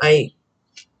 Like,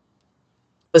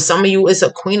 for some of you, it's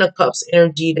a Queen of Cups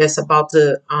energy that's about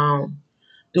to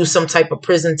do some type of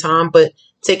prison time. But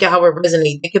take it how it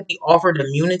resonates. They could be offered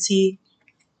immunity.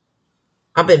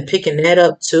 I've been picking that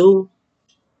up too.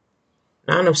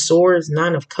 Nine of Swords,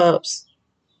 Nine of Cups.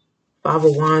 Five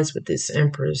of Wands with this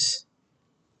Empress.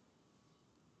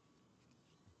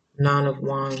 Nine of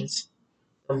Wands.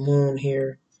 The Moon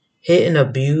here. Hidden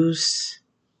abuse.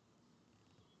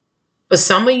 For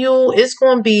some of you, it's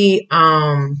going to be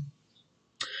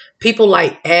people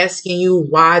like asking you,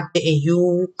 why didn't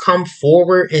you come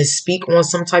forward and speak on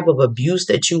some type of abuse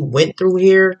that you went through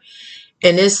here?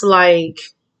 And it's like,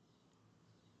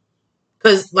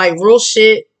 because like real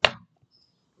shit,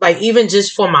 like even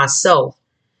just for myself,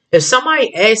 if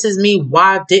somebody asks me,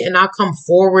 why didn't I come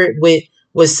forward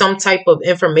with some type of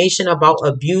information about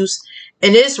abuse?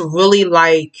 And it's really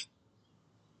like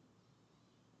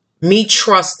me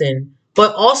trusting,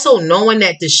 but also knowing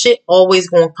that the shit always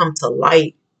going to come to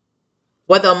light.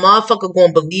 Whether a motherfucker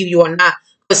going to believe you or not.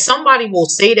 But somebody will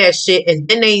say that shit and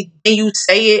then you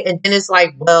say it and then it's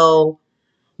like, well,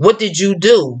 what did you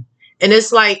do? And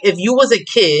it's like, if you was a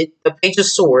kid, the Page of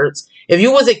Swords, if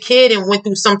you was a kid and went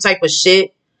through some type of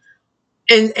shit,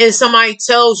 and somebody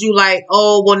tells you like,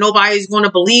 oh, well, nobody's going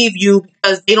to believe you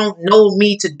because they don't know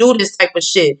me to do this type of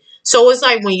shit. So it's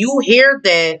like when you hear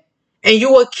that and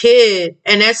you're a kid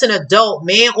and that's an adult,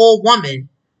 man or woman,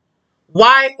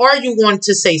 why are you going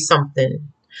to say something?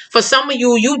 For some of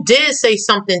you, you did say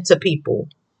something to people.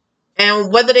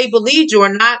 And whether they believed you or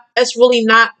not, that's really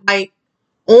not like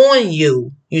on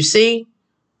you, you see?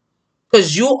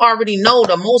 Because you already know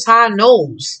the Most High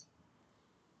knows.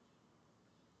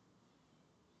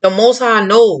 The Most High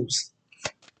knows.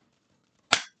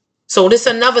 So this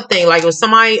another thing. Like if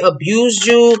somebody abused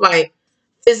you, like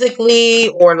physically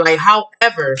or like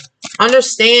however,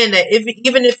 understand that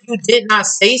even if you did not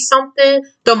say something,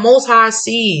 the Most High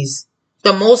sees.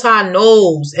 The Most High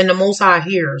knows and the Most High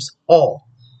hears all.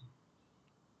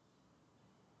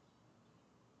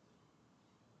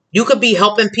 You could be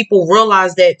helping people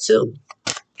realize that too.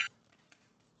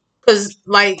 Cause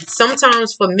like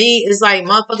sometimes for me, it's like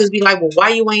motherfuckers be like, well, why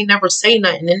you ain't never say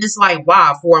nothing? And it's like,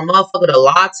 why? For a motherfucker to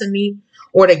lie to me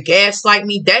or to gaslight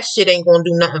me, that shit ain't gonna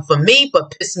do nothing for me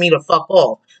but piss me the fuck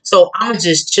off. So I'ma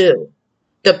just chill,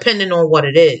 depending on what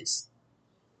it is.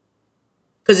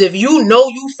 Cause if you know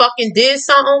you fucking did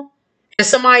something and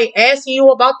somebody asking you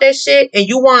about that shit and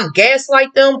you want to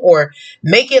gaslight them or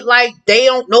make it like they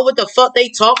don't know what the fuck they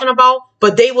talking about,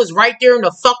 but they was right there in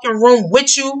the fucking room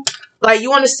with you. Like,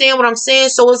 you understand what I'm saying?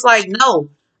 So it's like, no,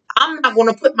 I'm not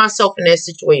going to put myself in that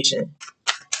situation.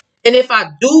 And if I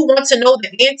do want to know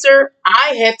the answer,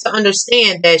 I have to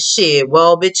understand that shit.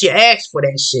 Well, bitch, you asked for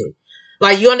that shit.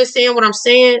 Like, you understand what I'm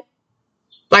saying?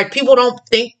 Like, people don't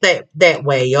think that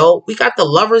way, yo. We got the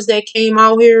lovers that came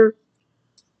out here.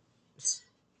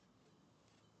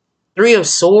 Three of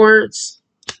Swords,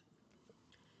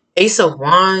 Ace of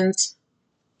Wands,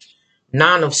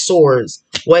 Nine of Swords.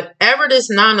 Whatever this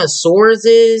Nine of Swords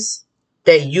is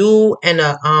that you and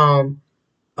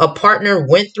a partner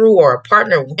went through or a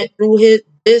partner went through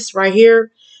this right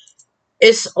here,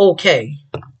 it's okay.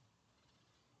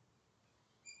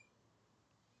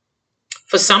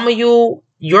 For some of you,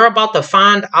 you're about to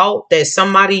find out that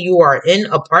somebody you are in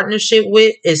a partnership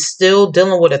with is still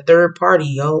dealing with a third party,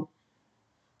 yo.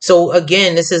 So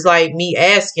again, this is like me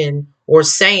asking or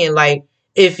saying, like,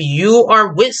 if you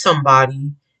are with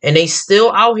somebody and they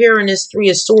still out here in this Three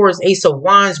of Swords, Ace of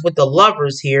Wands with the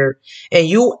lovers here, and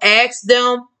you ask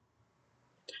them,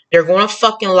 they're going to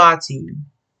fucking lie to you.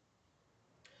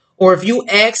 Or if you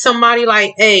ask somebody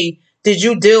like, hey, did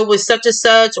you deal with such and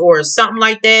such or something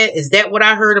like that? Is that what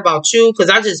I heard about you?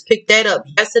 Because I just picked that up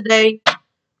yesterday.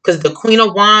 Because the Queen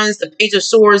of Wands, the Page of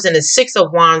Swords, and the Six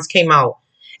of Wands came out.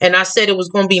 And I said it was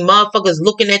going to be motherfuckers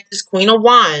looking at this Queen of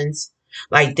Wands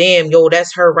like, damn, yo,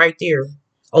 that's her right there.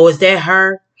 Oh, is that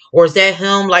her? Or is that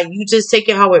him? Like, you just take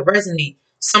it how it resonates.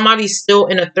 Somebody's still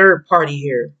in a third party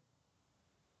here.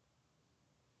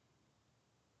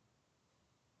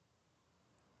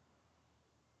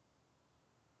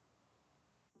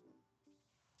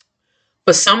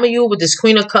 For some of you with this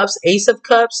Queen of Cups, Ace of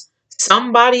Cups,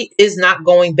 somebody is not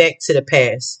going back to the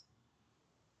past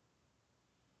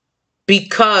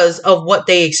because of what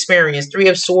they experienced. Three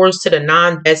of Swords to the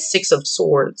Nine, that's Six of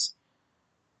Swords.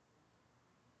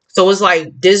 So it's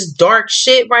like this dark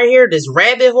shit right here, this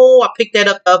rabbit hole. I picked that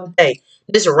up the other day.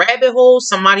 This rabbit hole,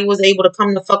 somebody was able to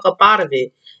come the fuck up out of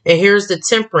it. And here's the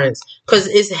Temperance. Because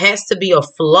it has to be a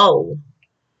flow.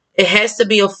 It has to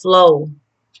be a flow.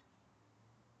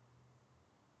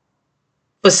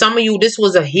 For some of you, this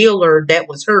was a healer that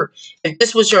was hurt. If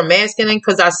this was your masculine,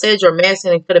 because I said your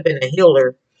masculine could have been a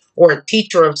healer or a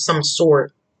teacher of some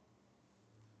sort.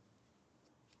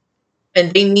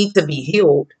 And they need to be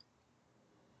healed.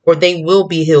 Or they will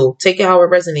be healed. Take it how it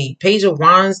resonates. Page of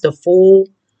Wands, the Fool,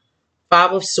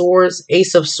 Five of Swords,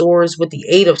 Ace of Swords with the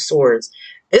Eight of Swords.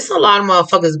 It's a lot of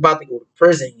motherfuckers about to go to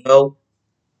prison, yo.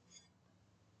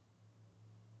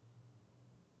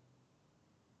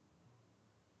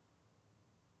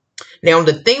 Now,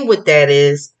 the thing with that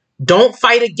is, don't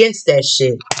fight against that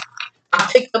shit. I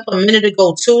picked up a minute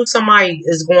ago, too. Somebody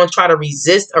is going to try to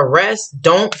resist arrest.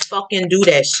 Don't fucking do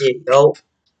that shit, yo.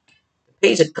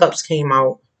 Page of Cups came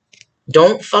out.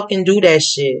 Don't fucking do that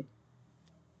shit.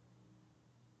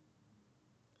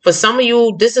 For some of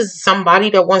you, this is somebody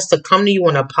that wants to come to you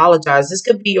and apologize. This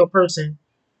could be your person.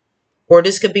 Or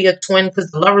this could be a twin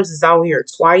because the lovers is out here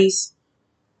twice.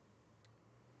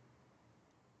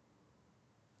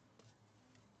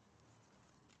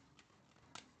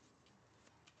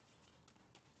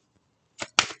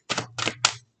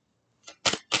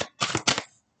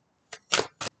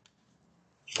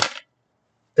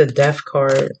 The Death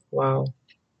card. Wow.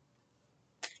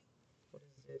 What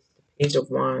is this? The Page of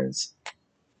Wands.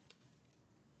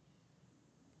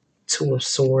 Two of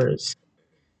Swords.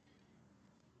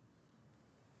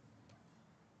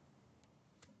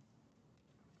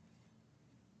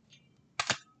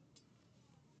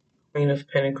 Queen of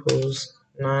Pentacles.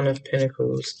 Nine of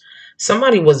Pentacles.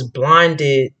 Somebody was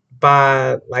blinded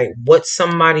by like what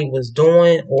somebody was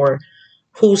doing or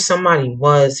who somebody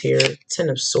was here. Ten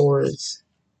of Swords.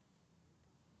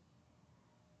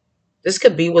 This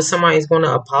could be what somebody's going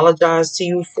to apologize to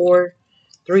you for.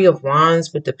 Three of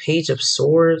Wands with the Page of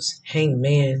Swords.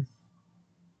 Hangman.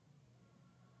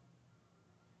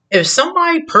 If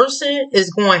somebody person is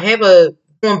going to have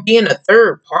going to be in a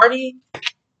third party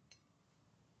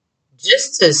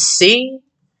just to see,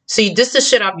 this the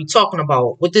shit I be talking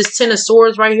about. With this Ten of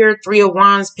Swords right here, Three of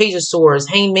Wands, Page of Swords,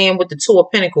 Hangman with the Two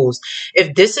of Pentacles.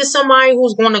 If this is somebody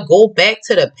who's going to go back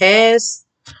to the past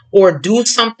or do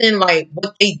something like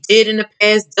what they did in the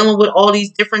past, dealing with all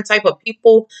these different type of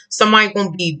people, somebody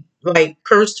going to be like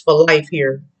cursed for life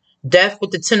here. Death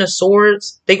with the Ten of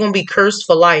Swords, they going to be cursed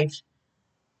for life.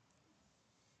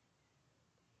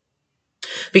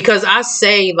 Because I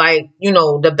say, like, you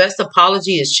know, the best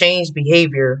apology is change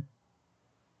behavior.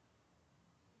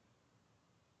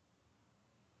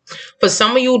 For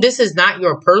some of you, this is not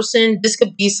your person. This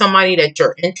could be somebody that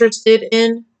you're interested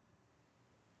in.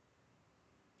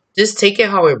 Just take it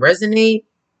how it resonates.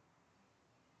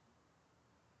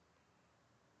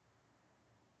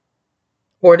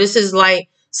 Or this is like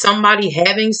somebody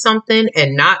having something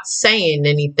and not saying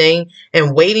anything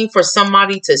and waiting for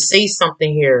somebody to say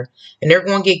something here. And they're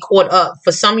going to get caught up.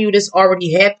 For some of you, this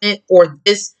already happened, or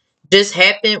this just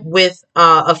happened with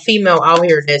a female out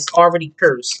here that's already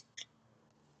cursed.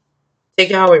 Take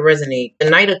it how it resonates. The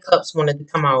Knight of Cups wanted to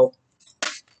come out.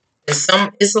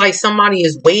 And it's like somebody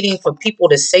is waiting for people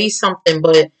to say something,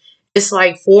 but it's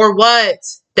like, for what?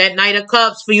 That Knight of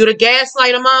Cups, for you to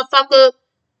gaslight a motherfucker?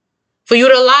 For you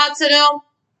to lie to them?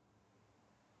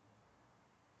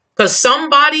 Because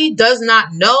somebody does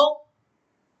not know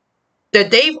that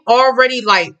they've already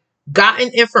like gotten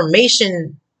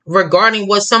information regarding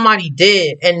what somebody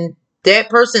did, and that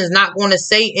person is not going to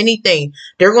say anything.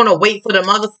 They're going to wait for the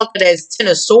motherfucker that's Ten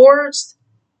of Swords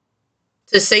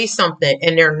to say something,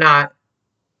 and they're not.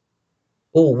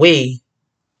 Ooh wee.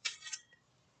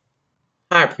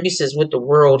 High Priestess with the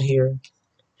World here.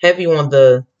 Heavy on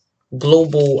the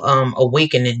global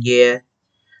awakening, yeah.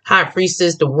 High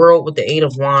Priestess, the World with the Eight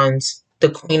of Wands, the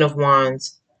Queen of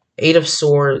Wands, Eight of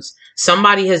Swords.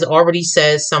 Somebody has already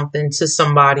said something to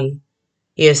somebody.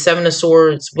 Yeah, Seven of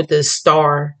Swords with the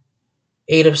Star,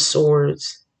 Eight of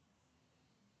Swords.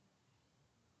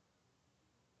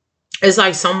 It's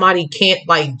like somebody can't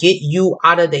like get you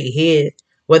out of their head,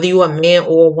 whether you're a man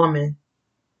or a woman.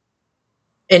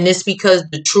 And it's because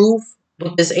the truth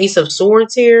with this Ace of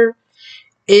Swords here,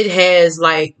 it has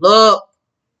like, look,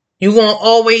 you're going to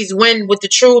always win with the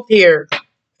truth here.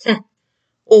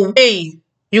 Oh, wait.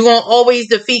 You're going to always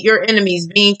defeat your enemies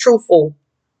being truthful,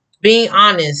 being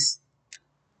honest.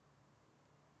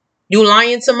 You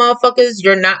lying to motherfuckers,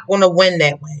 you're not going to win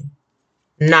that way.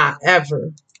 Not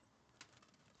ever.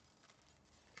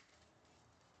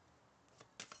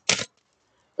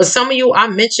 But some of you, I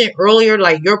mentioned earlier,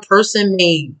 like your person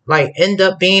may like end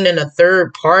up being in a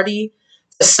third party.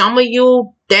 For some of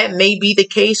you, that may be the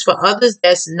case. For others,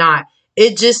 that's not.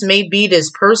 It just may be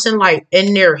this person like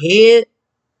in their head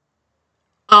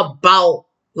about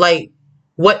like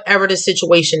whatever the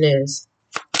situation is.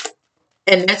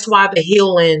 And that's why the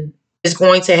healing is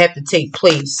going to have to take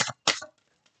place.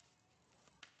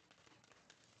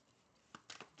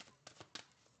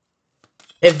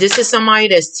 If this is somebody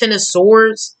that's Ten of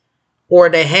Swords, or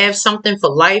they have something for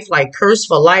life, like curse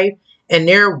for life, and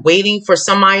they're waiting for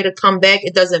somebody to come back,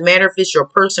 it doesn't matter if it's your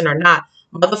person or not.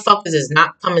 Motherfuckers is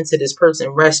not coming to this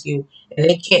person rescue, and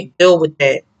they can't deal with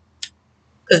that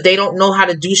because they don't know how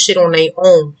to do shit on their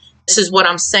own. This is what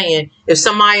I'm saying. If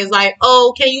somebody is like,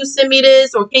 oh, can you send me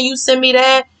this or can you send me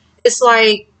that? It's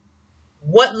like,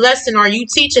 what lesson are you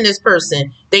teaching this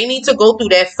person? They need to go through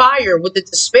that fire with the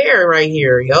despair right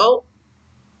here, yo.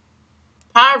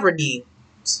 Poverty.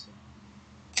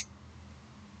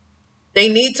 They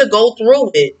need to go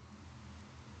through it.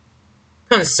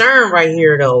 Concern right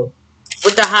here, though,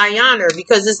 with the high honor,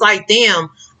 because it's like, damn,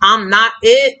 I'm not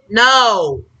it.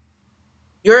 No.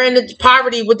 You're in the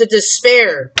poverty with the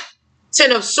despair.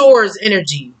 Ten of Swords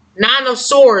energy. Nine of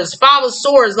Swords. Five of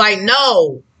Swords. Like,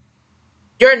 no.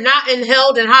 You're not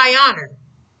held in high honor.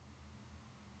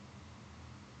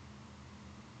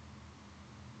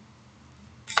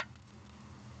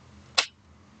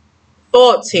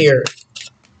 Thoughts here.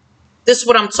 This is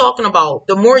what I'm talking about.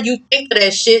 The more you think of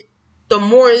that shit, the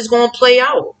more it's gonna play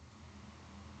out.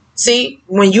 See,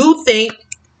 when you think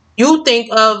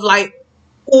of like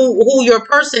who your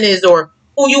person is or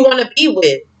who you want to be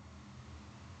with.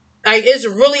 Like it's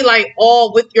really like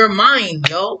all with your mind,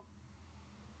 yo.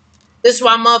 This is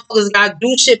why motherfuckers gotta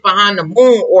do shit behind the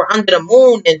moon or under the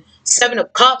moon and seven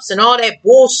of cups and all that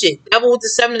bullshit. Devil with the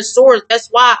seven of swords. That's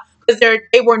why, because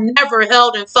they were never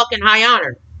held in fucking high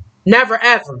honor. Never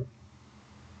ever.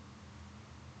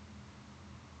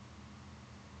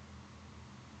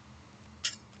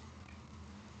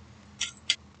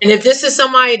 And if this is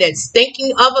somebody that's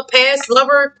thinking of a past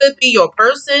lover, could be your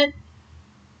person,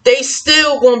 they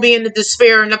still gonna be in the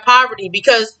despair and the poverty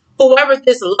because whoever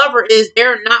this lover is,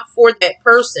 they're not for that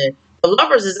person. The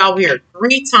lovers is out here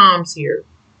 3 times here.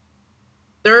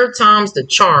 Third time's the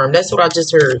charm. That's what I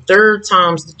just heard. Third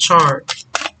time's the charm.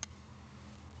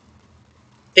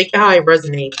 Think how it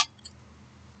resonates.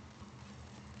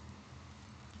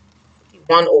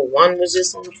 101 was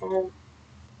just on the phone.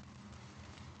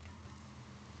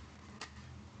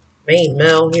 Main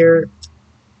male here.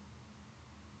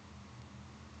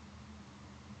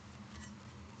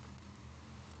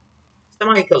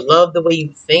 Somebody could love the way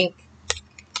you think.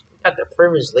 We got the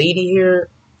privileged lady here.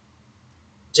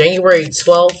 January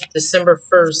 12th, December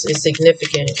 1st is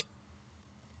significant.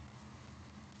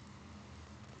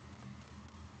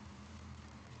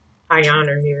 High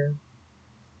honor here.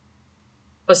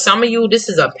 For some of you, this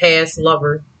is a past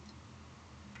lover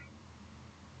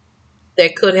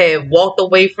that could have walked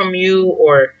away from you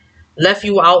or left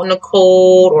you out in the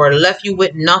cold or left you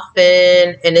with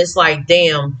nothing. And it's like,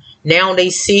 damn, now they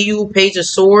see you, Page of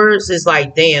Swords. It's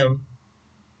like, damn.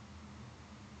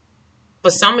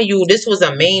 For some of you, this was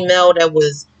a main male that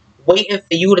was waiting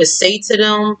for you to say to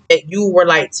them that you were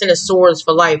like 10 of Swords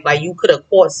for life. Like you could have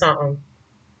caught something.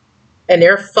 And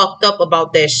they're fucked up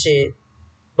about that shit.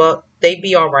 But they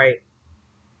be alright.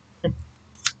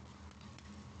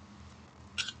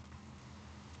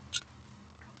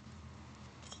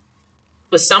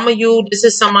 For some of you, this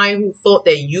is somebody who thought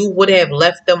that you would have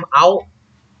left them out.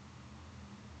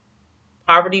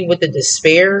 Poverty with the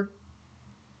despair.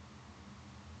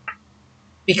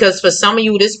 Because for some of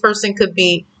you, this person could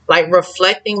be like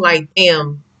reflecting like,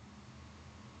 damn,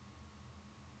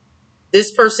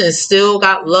 this person still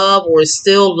got love or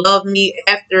still love me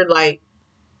after like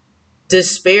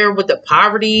despair with the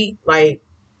poverty. Like,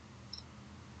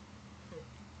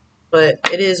 but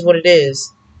it is what it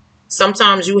is.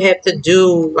 Sometimes you have to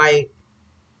do like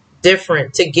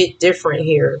different to get different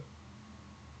here.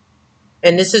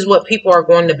 And this is what people are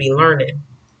going to be learning.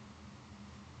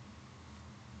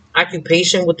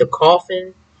 Occupation with the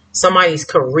coffin. Somebody's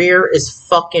career is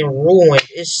fucking ruined.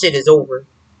 This shit is over.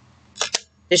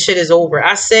 This shit is over.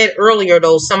 I said earlier,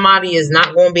 though, somebody is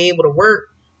not going to be able to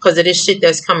work because of this shit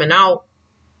that's coming out.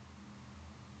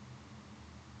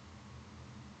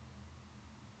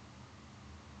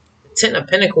 The Ten of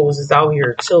Pentacles is out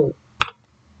here, too.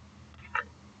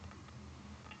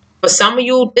 For some of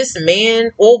you, this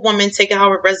man or woman, take it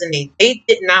how it resonates. They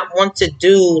did not want to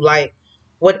do, like,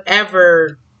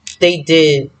 whatever they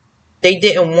did. They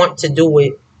didn't want to do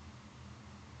it.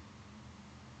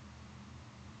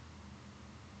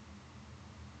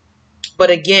 But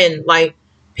again, like,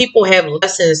 people have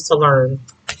lessons to learn.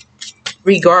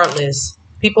 Regardless.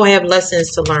 People have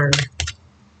lessons to learn.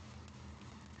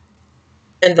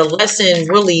 And the lesson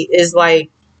really is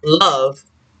like love.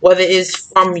 Whether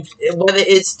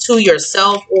it's to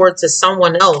yourself or to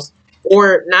someone else.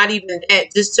 Or not even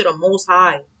that, just to the Most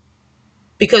High.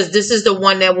 Because this is the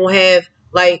one that will have,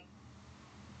 like,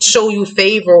 show you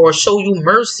favor or show you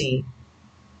mercy.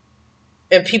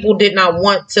 And people did not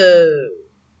want to...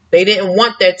 They didn't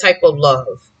want that type of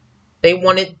love. They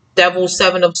wanted Devil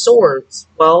Seven of Swords.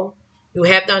 Well, you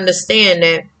have to understand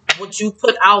that what you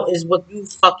put out is what you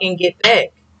fucking get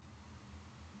back.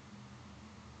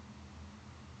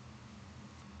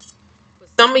 For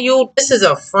some of you, this is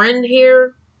a friend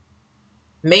here.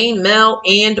 Main male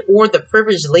and or the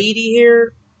privileged lady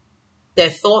here.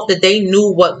 That thought that they knew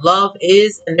what love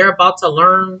is. And they're about to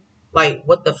learn, like,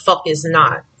 what the fuck is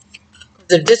not.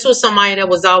 If this was somebody that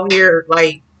was out here,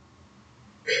 like,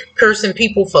 cursing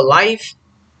people for life,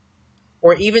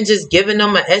 or even just giving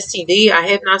them an STD. I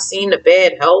have not seen the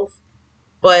bad health,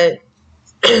 but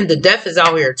the death is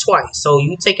out here twice. So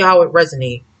you take it how it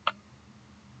resonates.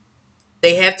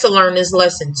 They have to learn this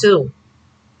lesson too.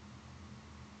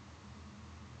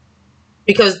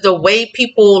 Because the way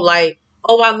people like,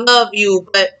 oh, I love you,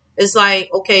 but it's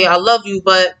like, okay, I love you,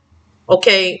 but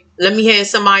okay, let me have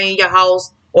somebody in your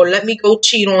house or let me go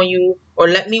cheat on you, or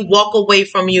let me walk away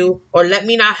from you, or let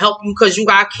me not help you because you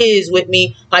got kids with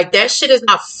me. Like, that shit is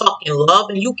not fucking love.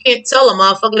 And you can't tell a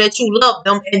motherfucker that you love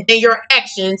them and then your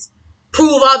actions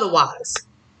prove otherwise.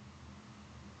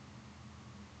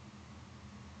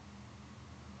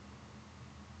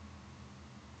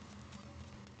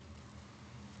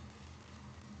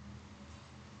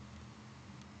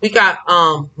 We got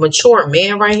mature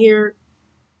man right here.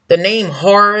 The name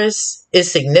Horace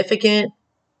is significant.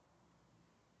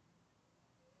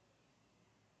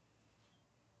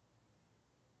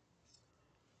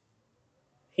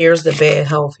 Here's the bad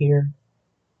health here.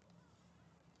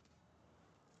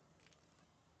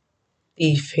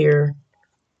 Thief here.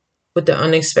 With the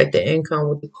unexpected income,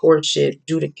 with the courtship,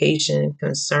 adjudication,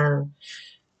 concern.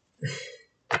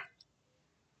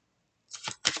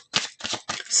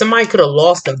 Somebody could have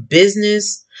lost a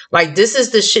business. Like, this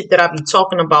is the shit that I be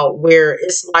talking about, where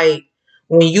it's like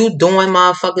when you doing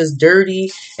motherfuckers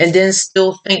dirty and then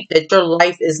still think that your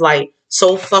life is like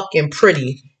so fucking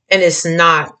pretty, and it's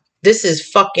not. This is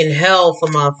fucking hell for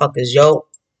motherfuckers, yo.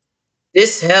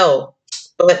 This hell.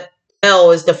 But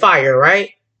hell is the fire,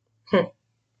 right?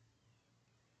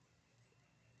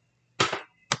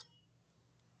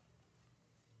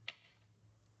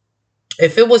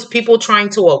 If it was people trying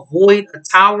to avoid a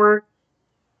tower,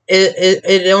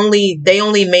 they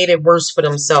only made it worse for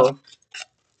themselves.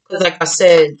 Because like I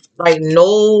said, like,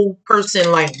 no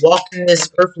person like walking this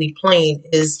earthly plane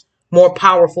is more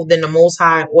powerful than the Most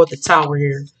High or the tower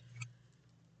here.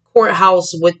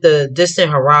 Courthouse with the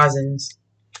distant horizons.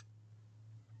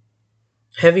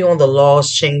 Heavy on the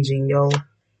laws changing, yo.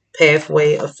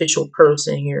 Pathway official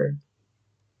person here.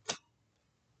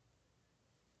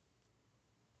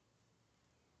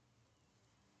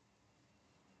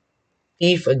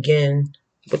 Thief again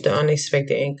with the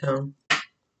unexpected income.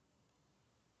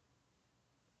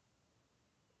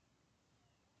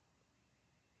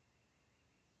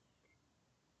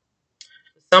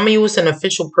 Some of you, it's an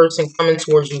official person coming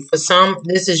towards you. For some,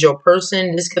 this is your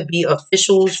person. This could be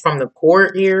officials from the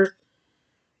court here.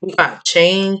 We got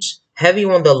change. Heavy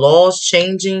on the laws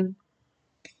changing.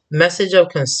 Message of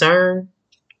concern.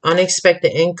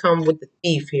 Unexpected income with the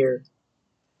thief here.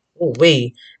 Oh,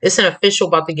 wait. It's an official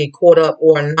about to get caught up,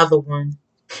 or another one.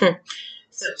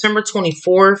 September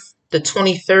 24th, the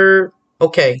 23rd.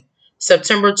 Okay.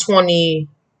 September 20,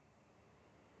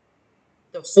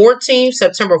 the 14th,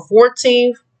 September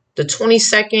 14th, the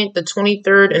 22nd, the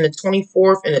 23rd, and the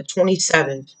 24th, and the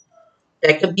 27th.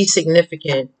 That could be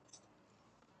significant.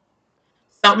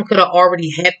 Something could have already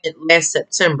happened last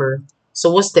September. So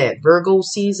what's that? Virgo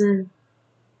season?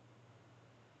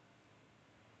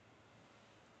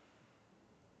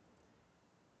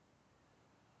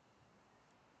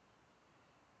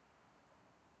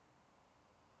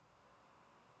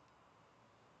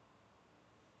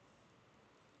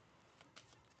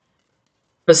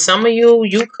 For some of you,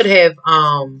 you could have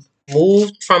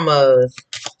moved from a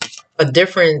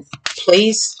different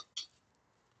place.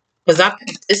 Because I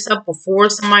picked this up before.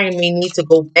 Somebody may need to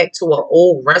go back to an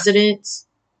old residence,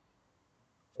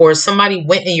 or somebody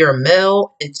went in your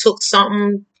mail and took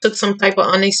something, took some type of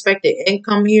unexpected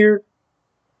income here.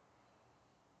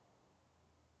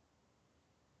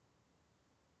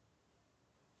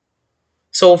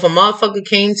 So if a motherfucker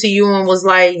came to you and was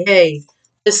like, hey,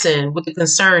 listen, with the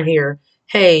concern here,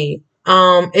 hey,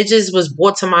 it just was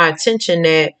brought to my attention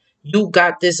that you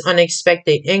got this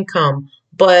unexpected income,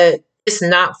 but it's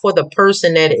not for the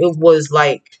person that it was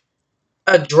like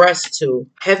addressed to.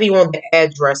 Heavy on the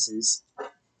addresses.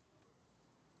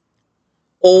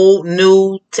 Old,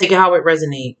 new, take it how it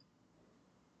resonates.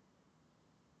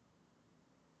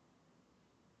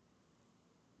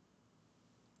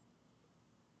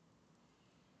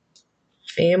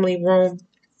 Family room.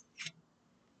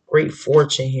 Great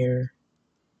fortune here.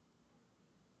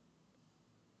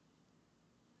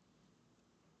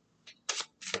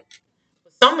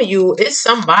 Some of you, it's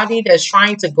somebody that's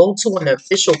trying to go to an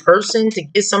official person to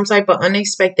get some type of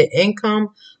unexpected income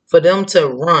for them to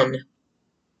run.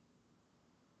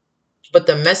 But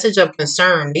the message of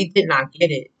concern, they did not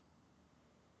get it.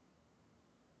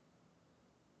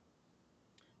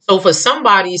 So for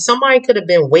somebody could have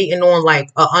been waiting on like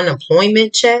an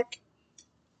unemployment check,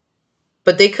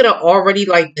 but they could have already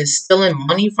like been stealing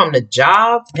money from the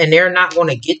job and they're not going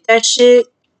to get that shit.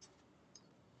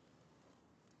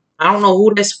 I don't know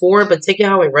who that's for, but take it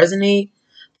how it resonates.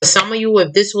 For some of you,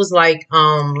 if this was like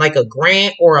a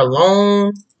grant or a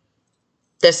loan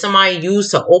that somebody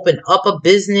used to open up a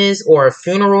business or a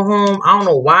funeral home. I don't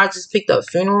know why I just picked up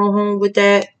funeral home with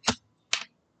that.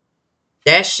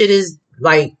 That shit is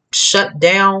like shut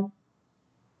down.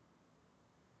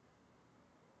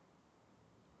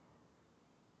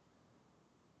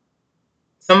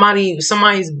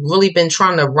 Somebody's really been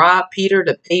trying to rob Peter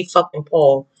to pay fucking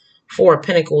Paul. Four of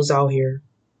Pentacles out here.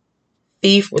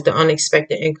 Thief with the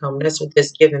unexpected income. That's what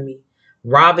that's giving me.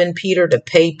 Robbing Peter to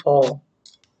pay Paul.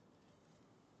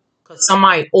 Because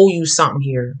somebody owe you something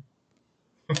here.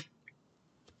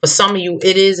 For some of you,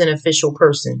 it is an official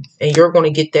person. And you're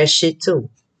going to get that shit too.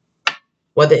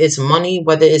 Whether it's money,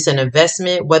 whether it's an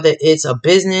investment, whether it's a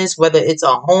business, whether it's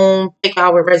a home. Pick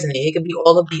how it resonates. It could be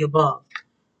all of the above.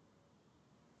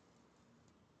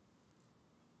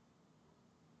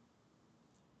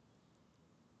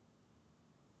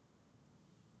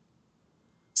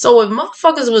 So if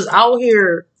motherfuckers was out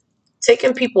here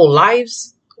taking people's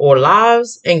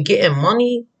lives and getting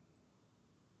money,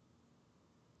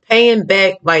 paying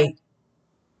back, like,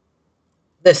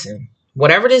 listen,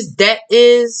 whatever this debt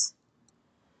is,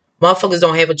 motherfuckers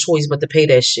don't have a choice but to pay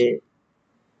that shit.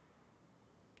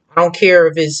 I don't care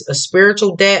if it's a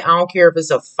spiritual debt. I don't care if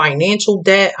it's a financial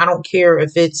debt. I don't care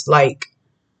if it's like,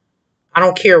 I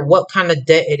don't care what kind of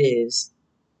debt it is.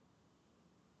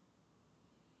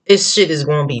 This shit is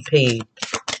going to be paid.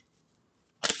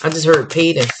 I just heard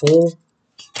paid in full.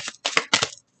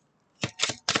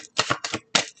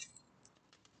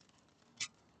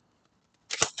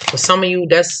 For some of you,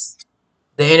 that's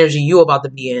the energy you about to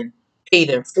be in.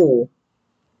 Paid in full.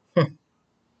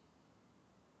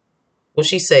 What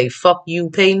she say? Fuck you,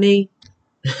 pay me?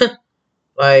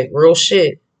 Like, real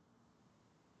shit.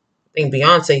 I think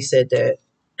Beyonce said that.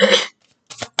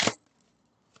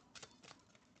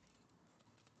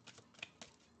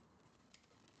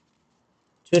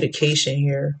 Adjudication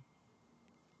here.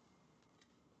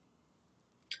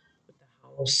 With the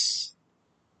house.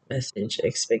 Message.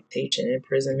 Expectation.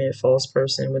 Imprisonment. False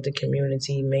person with the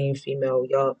community. Main female.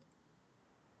 Yup.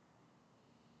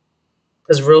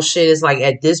 Because real shit is like,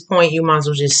 at this point, you might as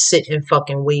well just sit and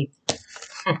fucking wait.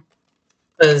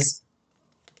 Because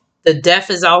the death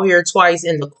is out here twice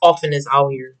and the coffin is out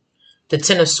here. The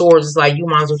Ten of Swords is like, you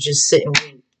might as well just sit and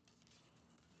wait.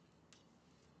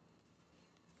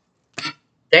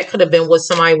 That could have been what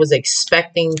somebody was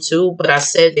expecting too, but I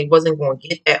said they wasn't going to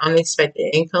get that unexpected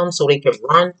income so they could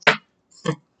run.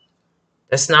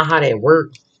 That's not how that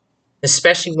works.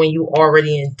 Especially when you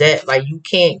already in debt. Like, you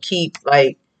can't keep,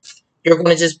 like, you're going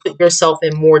to just put yourself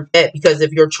in more debt. Because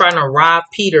if you're trying to rob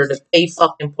Peter to pay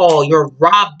fucking Paul, you're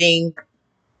robbing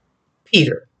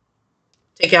Peter.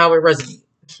 Take it how it resonates.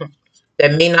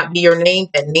 That may not be your name.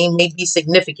 That name may be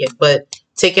significant, but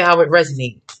take it how it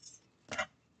resonates.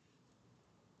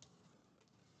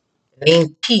 The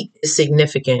name Pete is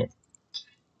significant.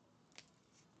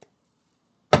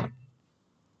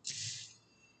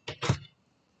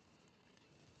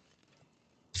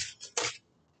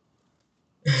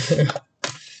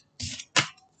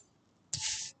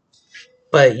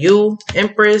 But you,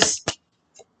 Empress,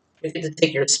 you get to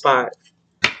take your spot.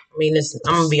 I mean,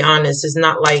 I'm going to be honest. It's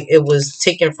not like it was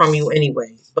taken from you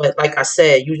anyway. But like I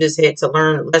said, you just had to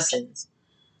learn lessons.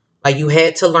 Like, you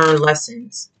had to learn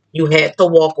lessons. You had to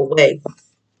walk away.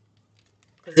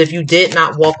 Because if you did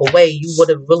not walk away, you would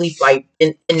have really, like,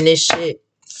 been in this shit.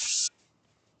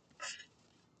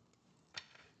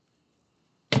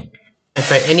 And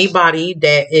for anybody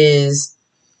that is,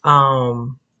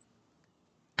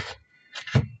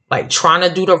 like, trying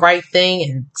to do the right thing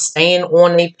and staying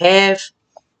on a path,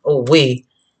 oh, wait.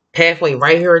 Pathway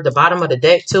right here at the bottom of the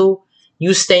deck, too.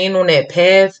 You staying on that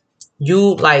path,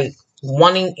 you, like,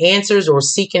 wanting answers or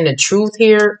seeking the truth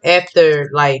here after,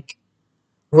 like,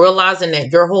 realizing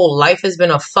that your whole life has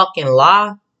been a fucking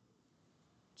lie.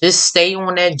 Just stay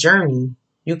on that journey.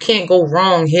 You can't go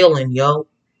wrong healing, yo.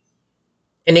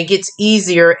 And it gets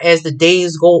easier as the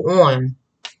days go on.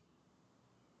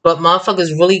 But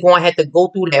motherfuckers really gonna have to go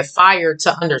through that fire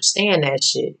to understand that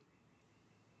shit.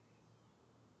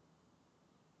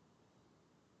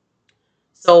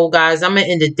 So, guys, I'm going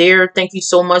to end it there. Thank you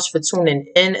so much for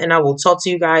tuning in. And I will talk to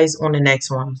you guys on the next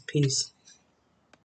one. Peace.